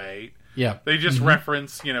slightly, right? Yeah. They just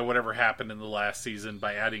reference, whatever happened in the last season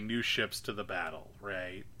by adding new ships to the battle,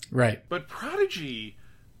 right? Right. But Prodigy,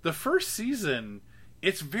 the first season,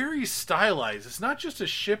 it's very stylized. It's not just a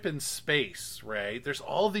ship in space, right? There's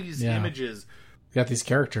all these images. You got these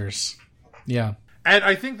characters. Yeah. And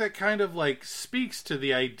I think that kind of like speaks to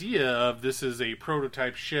the idea of this is a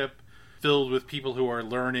prototype ship filled with people who are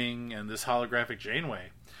learning and this holographic Janeway.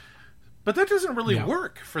 But that doesn't really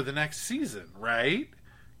work for the next season, right?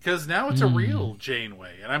 Because now it's a real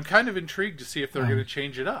Janeway, and I'm kind of intrigued to see if they're going to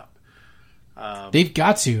change it up. They've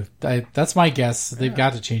got to. That's my guess. They've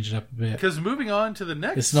got to change it up a bit. Because moving on to the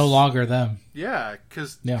next... It's no longer them. Yeah,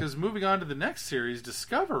 because moving on to the next series,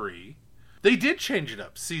 Discovery, they did change it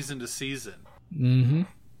up season to season. Mm-hmm.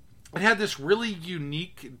 It had this really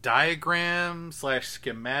unique diagram /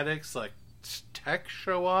 schematics, like tech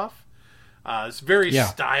show off. It's very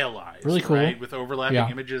stylized, really cool, right? With overlapping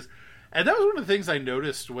images. And that was one of the things I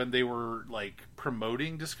noticed when they were like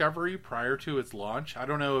promoting Discovery prior to its launch. I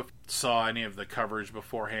don't know if you saw any of the coverage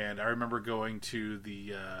beforehand. I remember going to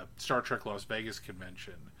the Star Trek Las Vegas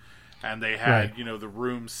convention, and they had the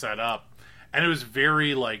room set up, and it was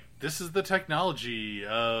very like, this is the technology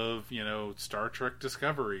of Star Trek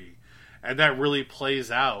Discovery, and that really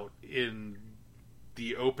plays out in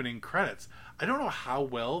the opening credits. I don't know how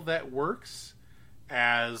well that works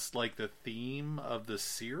as like the theme of the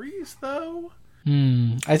series, though.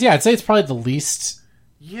 I'd say it's probably the least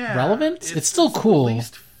relevant. It's still cool. The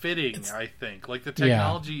least fitting, I think. Like the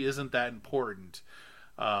technology isn't that important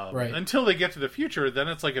until they get to the future. Then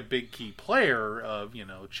it's like a big key player of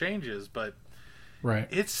changes, but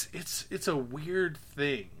it's a weird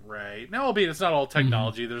thing, right? Now, albeit it's not all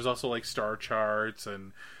technology. There's also like star charts,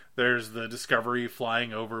 and there's the Discovery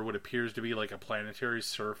flying over what appears to be like a planetary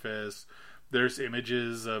surface. There's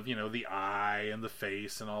images of, the eye and the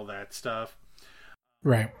face and all that stuff.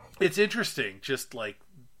 Right. It's interesting, just like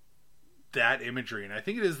that imagery. And I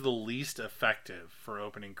think it is the least effective for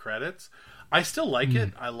opening credits. I still like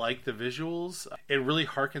it. I like the visuals. It really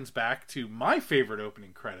harkens back to my favorite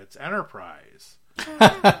opening credits, Enterprise.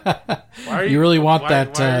 You really want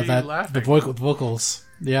the vocals.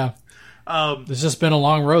 Yeah. It's just been a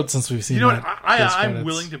long road since we've seen that. I'm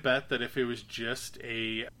willing to bet that if it was just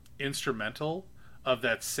a instrumental of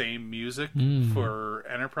that same music for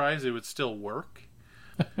Enterprise, it would still work.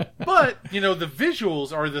 But the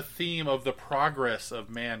visuals are the theme of the progress of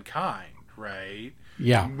mankind, right?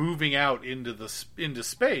 Yeah, moving out into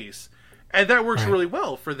space, and that works really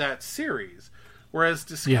well for that series. Whereas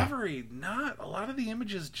Discovery, not a lot of the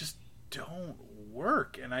images just don't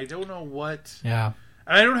work, and I don't know what. Yeah.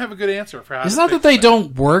 And I don't have a good answer for how. It's not that they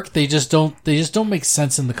don't work; they just don't make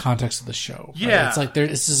sense in the context of the show. Yeah, right? It's like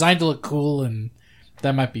it's designed to look cool, and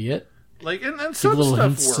that might be it. Like and some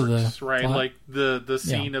stuff works, right? Plot. Like the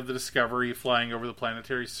scene of the Discovery flying over the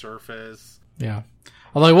planetary surface. Yeah.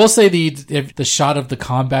 Although I will say the shot of the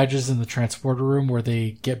comm badges in the transporter room where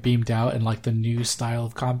they get beamed out and like the new style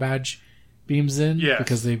of comm badge beams in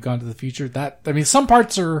because they've gone to the future. Some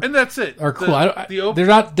parts are cool.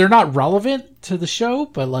 They're not relevant to the show,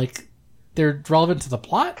 but like they're relevant to the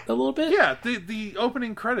plot a little bit. Yeah, the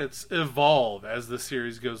opening credits evolve as the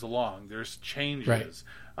series goes along. There's changes.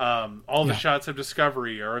 All the shots of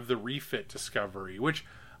Discovery are of the refit Discovery, which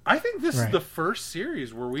I think this is the first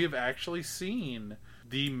series where we have actually seen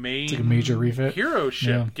the main like a major refit hero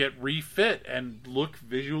ship get refit and look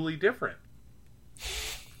visually different.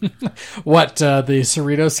 What, the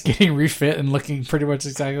Cerritos getting refit and looking pretty much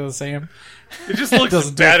exactly the same? It just looks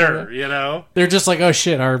better, They're just like, oh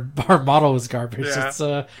shit, our model was garbage.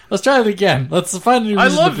 Yeah. Let's try it again. Let's find a new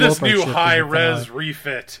reason. I love this new high-res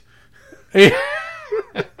refit.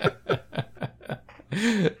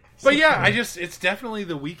 But yeah, it's definitely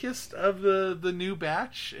the weakest of the new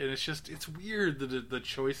batch, and it's weird the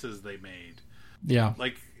choices they made. Yeah.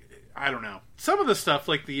 Like, I don't know. Some of the stuff,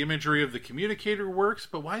 like the imagery of the communicator works,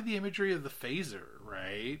 but why the imagery of the phaser,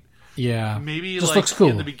 right? Yeah. Maybe just like looks cool.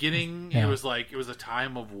 In the beginning it was a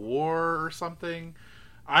time of war or something.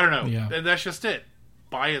 I don't know. Yeah. And that's just it.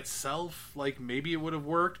 By itself, like maybe it would have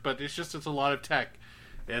worked, but it's a lot of tech.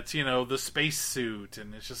 It's, the space suit,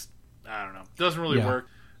 and it's just, I don't know. It doesn't really work.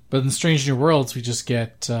 But in Strange New Worlds, we just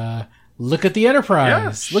get, look at the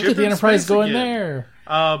Enterprise. Look at the Enterprise going there.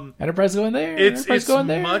 Enterprise going there. It's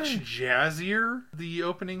much jazzier, the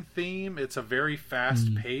opening theme. It's a very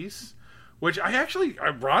fast pace, which I actually,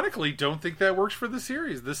 ironically, don't think that works for the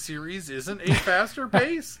series. The series isn't a faster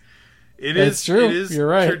pace. It's true. It is. You're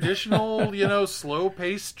right. Traditional,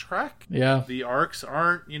 slow-paced Trek. Yeah. The arcs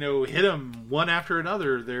aren't, hit them one after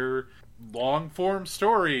another. They're long-form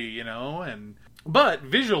story, But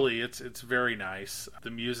visually, it's very nice.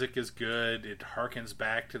 The music is good. It harkens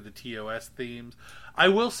back to the TOS themes. I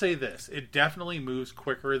will say this. It definitely moves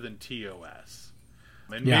quicker than TOS.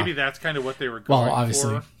 And maybe that's kind of what they were going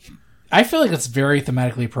obviously. for. I feel like it's very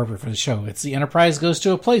thematically appropriate for the show. It's the Enterprise goes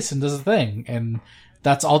to a place and does a thing. And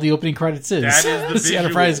that's all the opening credits is. That is the visuals. The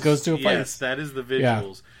Enterprise goes to a place. Yes, that is the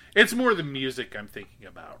visuals. Yeah. It's more the music I'm thinking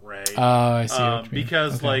about, right? I see.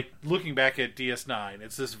 Because, looking back at DS9,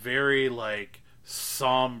 it's this very,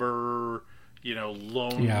 somber,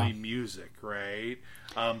 lonely music, right?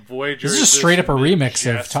 Voyager. This is just straight up a remix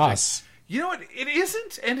of TOS. You know what? It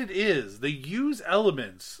isn't, and it is. They use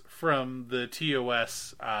elements from the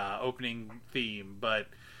TOS opening theme, but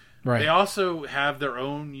they also have their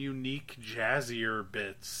own unique jazzier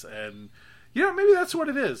bits. And, maybe that's what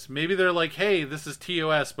it is. Maybe they're like, hey, this is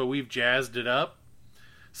TOS, but we've jazzed it up.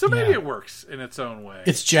 So maybe it works in its own way.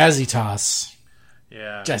 It's Jazzy Toss.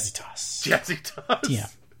 Yeah. Jazzy Toss. Jazzy Toss. Yeah.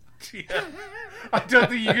 Yeah. I don't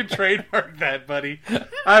think you can trademark that, buddy.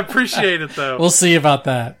 I appreciate it, though. We'll see about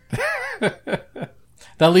that.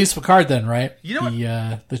 That leaves Picard then, right? You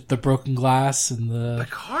know the broken glass and the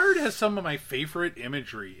Picard has some of my favorite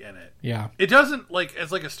imagery in it. Yeah. It doesn't,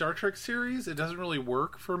 as a Star Trek series, it doesn't really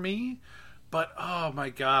work for me. But, oh my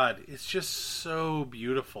God, it's just so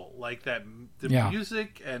beautiful. Like the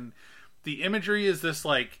music and the imagery is this,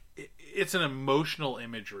 it's an emotional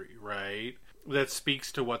imagery, right? That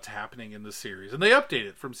speaks to what's happening in the series. And they update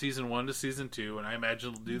it from season 1 to season 2, and I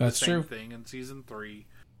imagine they'll do the same thing in season 3.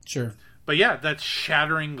 Sure. But yeah, that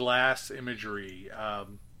shattering glass imagery.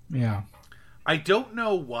 Yeah. I don't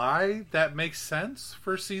know why that makes sense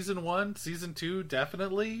for season 1. Season 2,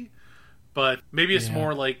 definitely. But maybe it's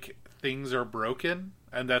more like things are broken,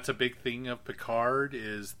 and that's a big thing of Picard,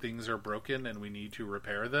 is things are broken and we need to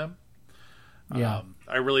repair them. Yeah.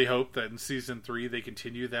 I really hope that in season 3 they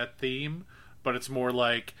continue that theme, but it's more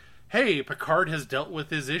like, hey, Picard has dealt with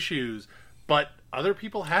his issues, but other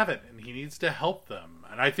people haven't, and he needs to help them.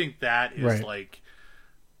 And I think that is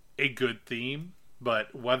a good theme,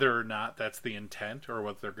 but whether or not that's the intent or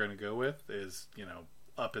what they're going to go with is,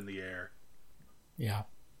 up in the air. Yeah.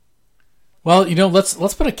 Well,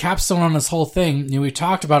 let's put a capstone on this whole thing. We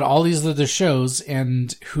talked about all these other shows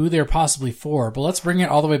and who they're possibly for, but let's bring it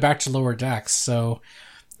all the way back to Lower Decks. So,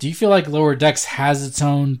 do you feel like Lower Decks has its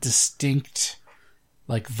own distinct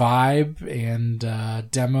vibe and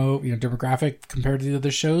demographic compared to the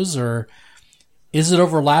other shows, or is it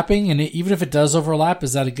overlapping? And even if it does overlap,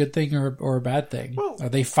 is that a good thing or a bad thing? Well, are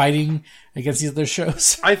they fighting against these other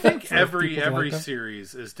shows? I think every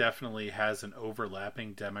series definitely has an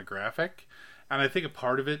overlapping demographic, and I think a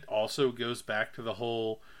part of it also goes back to the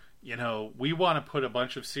whole, we want to put a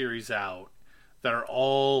bunch of series out that are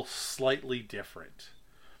all slightly different,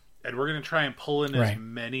 and we're going to try and pull in as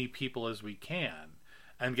many people as we can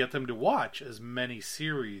and get them to watch as many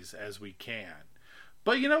series as we can.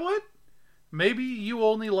 But you know what? Maybe you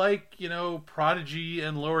only like, Prodigy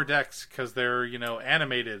and Lower Decks because they're,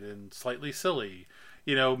 animated and slightly silly.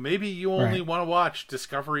 Maybe you only want to watch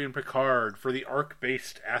Discovery and Picard for the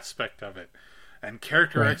arc-based aspect of it and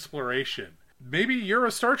character exploration. Maybe you're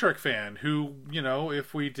a Star Trek fan who,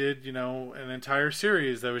 if we did, an entire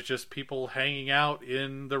series that was just people hanging out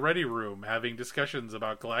in the ready room having discussions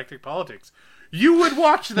about galactic politics, you would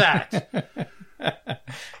watch that.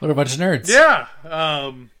 What a bunch of nerds. Yeah.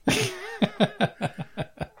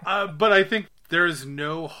 But I think there's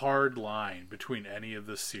no hard line between any of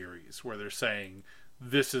the series where they're saying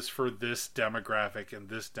this is for this demographic and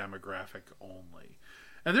this demographic only.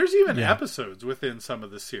 And there's even episodes within some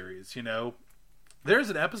of the series, There's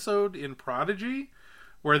an episode in Prodigy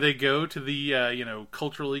where they go to the,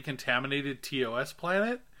 culturally contaminated TOS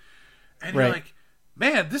planet. And you're like,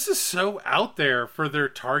 man, this is so out there for their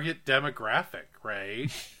target demographic,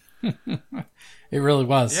 right? It really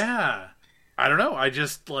was. Yeah. I don't know. I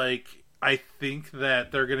think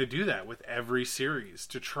that they're going to do that with every series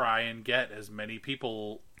to try and get as many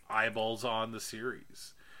people eyeballs on the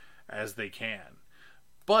series as they can.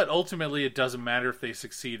 But ultimately, it doesn't matter if they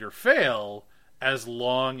succeed or fail as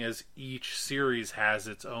long as each series has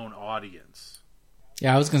its own audience.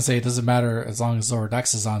 Yeah, I was going to say it doesn't matter as long as Lower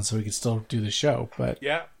Decks is on, so we can still do the show. But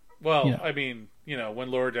yeah. Well, I mean,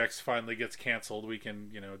 when Lower Decks finally gets canceled, we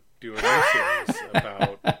can, do a new series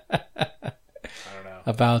about, I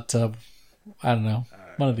don't know.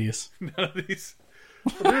 One of these. None of these.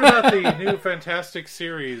 We'll do about the new Fantastic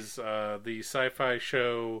series, the sci-fi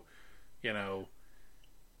show,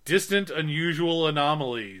 Distant Unusual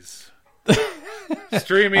Anomalies.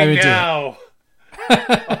 Streaming now.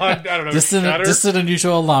 On, Distant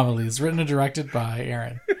Unusual Anomalies, written and directed by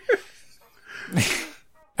Aaron.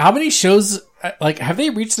 How many shows, have they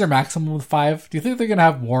reached their maximum with 5? Do you think they're going to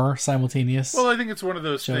have more simultaneous? Well, I think it's one of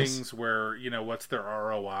those things where, what's their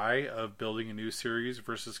ROI of building a new series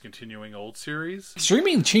versus continuing old series?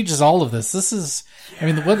 Streaming changes all of this. This is,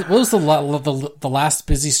 what was the last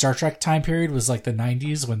busy Star Trek time period was the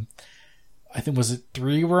 90s when, I think, was it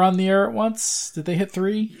 3 were on the air at once? Did they hit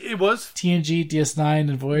 3? It was. TNG, DS9,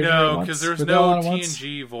 and Voyager No, because there's no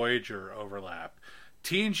TNG Voyager overlap.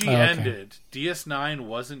 TNG ended. DS9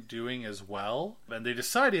 wasn't doing as well, and they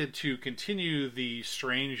decided to continue the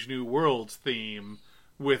Strange New Worlds theme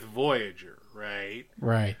with Voyager, right?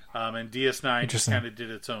 Right. And DS9 just Interesting. kind of did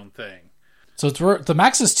its own thing. So the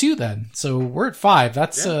max is 2 then. So we're at 5.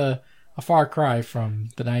 That's a far cry from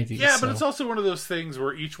the 90s. Yeah, but so. it's also one of those things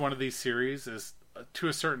where each one of these series is, to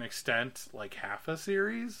a certain extent, like half a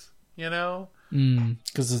series, you know?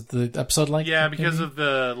 Because of the episode length? Yeah, because maybe? of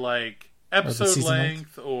the, like, episode season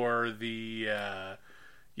length or the,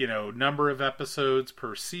 number of episodes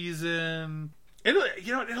per season.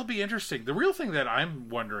 It'll be interesting. The real thing that I'm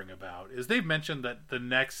wondering about is they've mentioned that the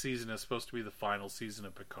next season is supposed to be the final season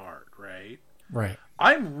of Picard, right? Right.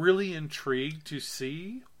 I'm really intrigued to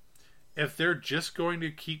see if they're just going to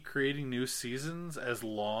keep creating new seasons as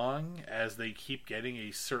long as they keep getting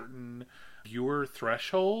a certain viewer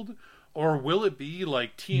threshold, or will it be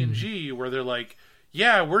like TNG where they're like,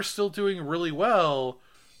 yeah, we're still doing really well,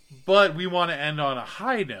 but we want to end on a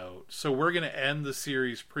high note, so we're going to end the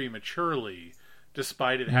series prematurely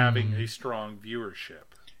despite it having a strong viewership.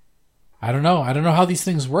 I don't know. I don't know how these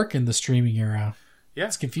things work in the streaming era. Yeah,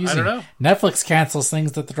 It's confusing. I don't know. Netflix cancels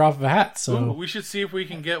things at the drop of a hat. So Ooh, we should see if we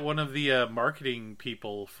can get one of the marketing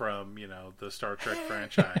people from, the Star Trek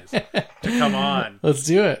franchise to come on. let's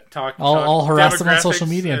do it. Talk. I'll harass them on demographics social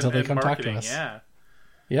media until they and come talk to marketing, us. Yeah,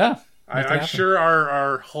 Yeah. I'm sure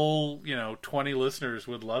our whole 20 listeners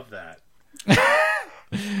would love that.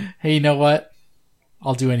 Hey, you know what?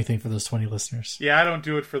 I'll do anything for those 20 listeners. Yeah, I don't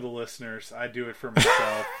do it for the listeners. I do it for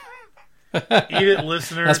myself. Eat it,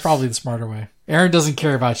 listeners. That's probably the smarter way. Aaron doesn't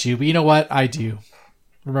care about you, but you know what? I do.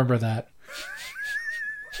 Remember that.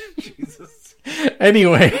 Jesus.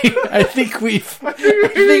 Anyway, I think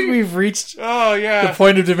we've reached Oh yeah. the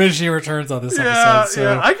point of diminishing returns on this episode. So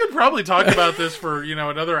Yeah. I could probably talk about this for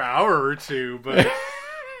another hour or two, but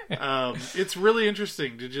it's really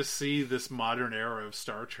interesting to just see this modern era of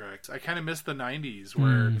Star Trek. I kind of miss the 90s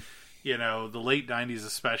where the late 90s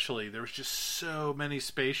especially, there was just so many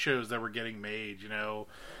space shows that were getting made.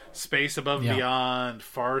 Space Above and Beyond,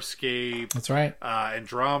 Farscape. that's right.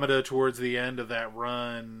 Andromeda towards the end of that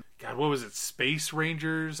run. God, what was it? Space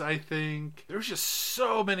Rangers, I think. There was just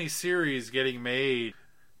so many series getting made.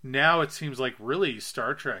 Now it seems like really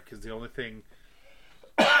Star Trek is the only thing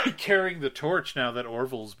carrying the torch now that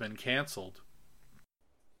Orville's been canceled.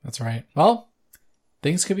 That's right. Well,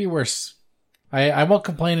 things could be worse. I won't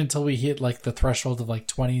complain until we hit like the threshold of like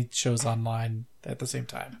 20 shows online at the same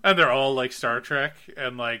time. And they're all like Star Trek,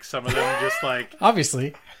 and like some of them just like,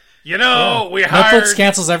 Obviously. we hired... Netflix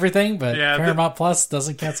cancels everything, but Yeah, Paramount Plus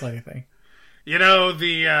doesn't cancel anything.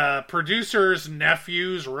 The producer's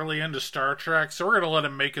nephew's really into Star Trek, so we're going to let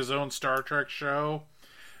him make his own Star Trek show.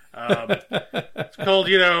 It's called,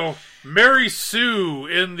 Mary Sue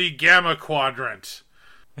in the Gamma Quadrant.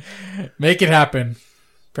 Make it happen,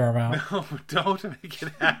 Paramount. No, don't make it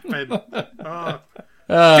happen. Oh.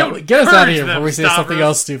 Get us out of here them, before we say Stavros. something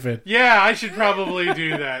else stupid. Yeah, I should probably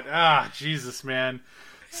do that. Jesus, man.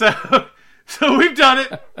 So we've done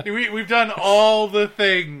it. We've done all the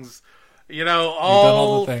things.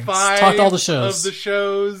 all the things. 5 Talked all the shows. of the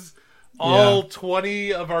shows. All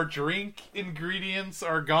 20 of our drink ingredients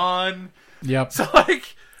are gone. Yep. So, I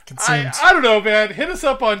don't know, man. Hit us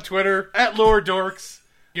up on Twitter, @LoreDorks.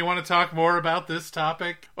 You want to talk more about this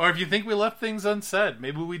topic? Or if you think we left things unsaid,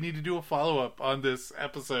 maybe we need to do a follow-up on this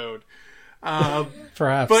episode.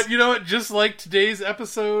 Perhaps. But you know what? Just like today's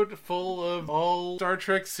episode, full of all Star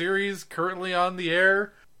Trek series currently on the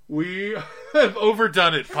air, we have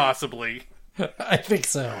overdone it, possibly. I think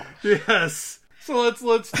so. Yes. So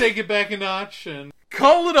let's take it back a notch and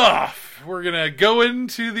call it off. We're gonna go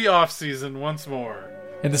into the off season once more.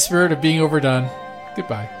 In the spirit of being overdone,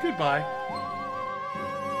 goodbye. Goodbye.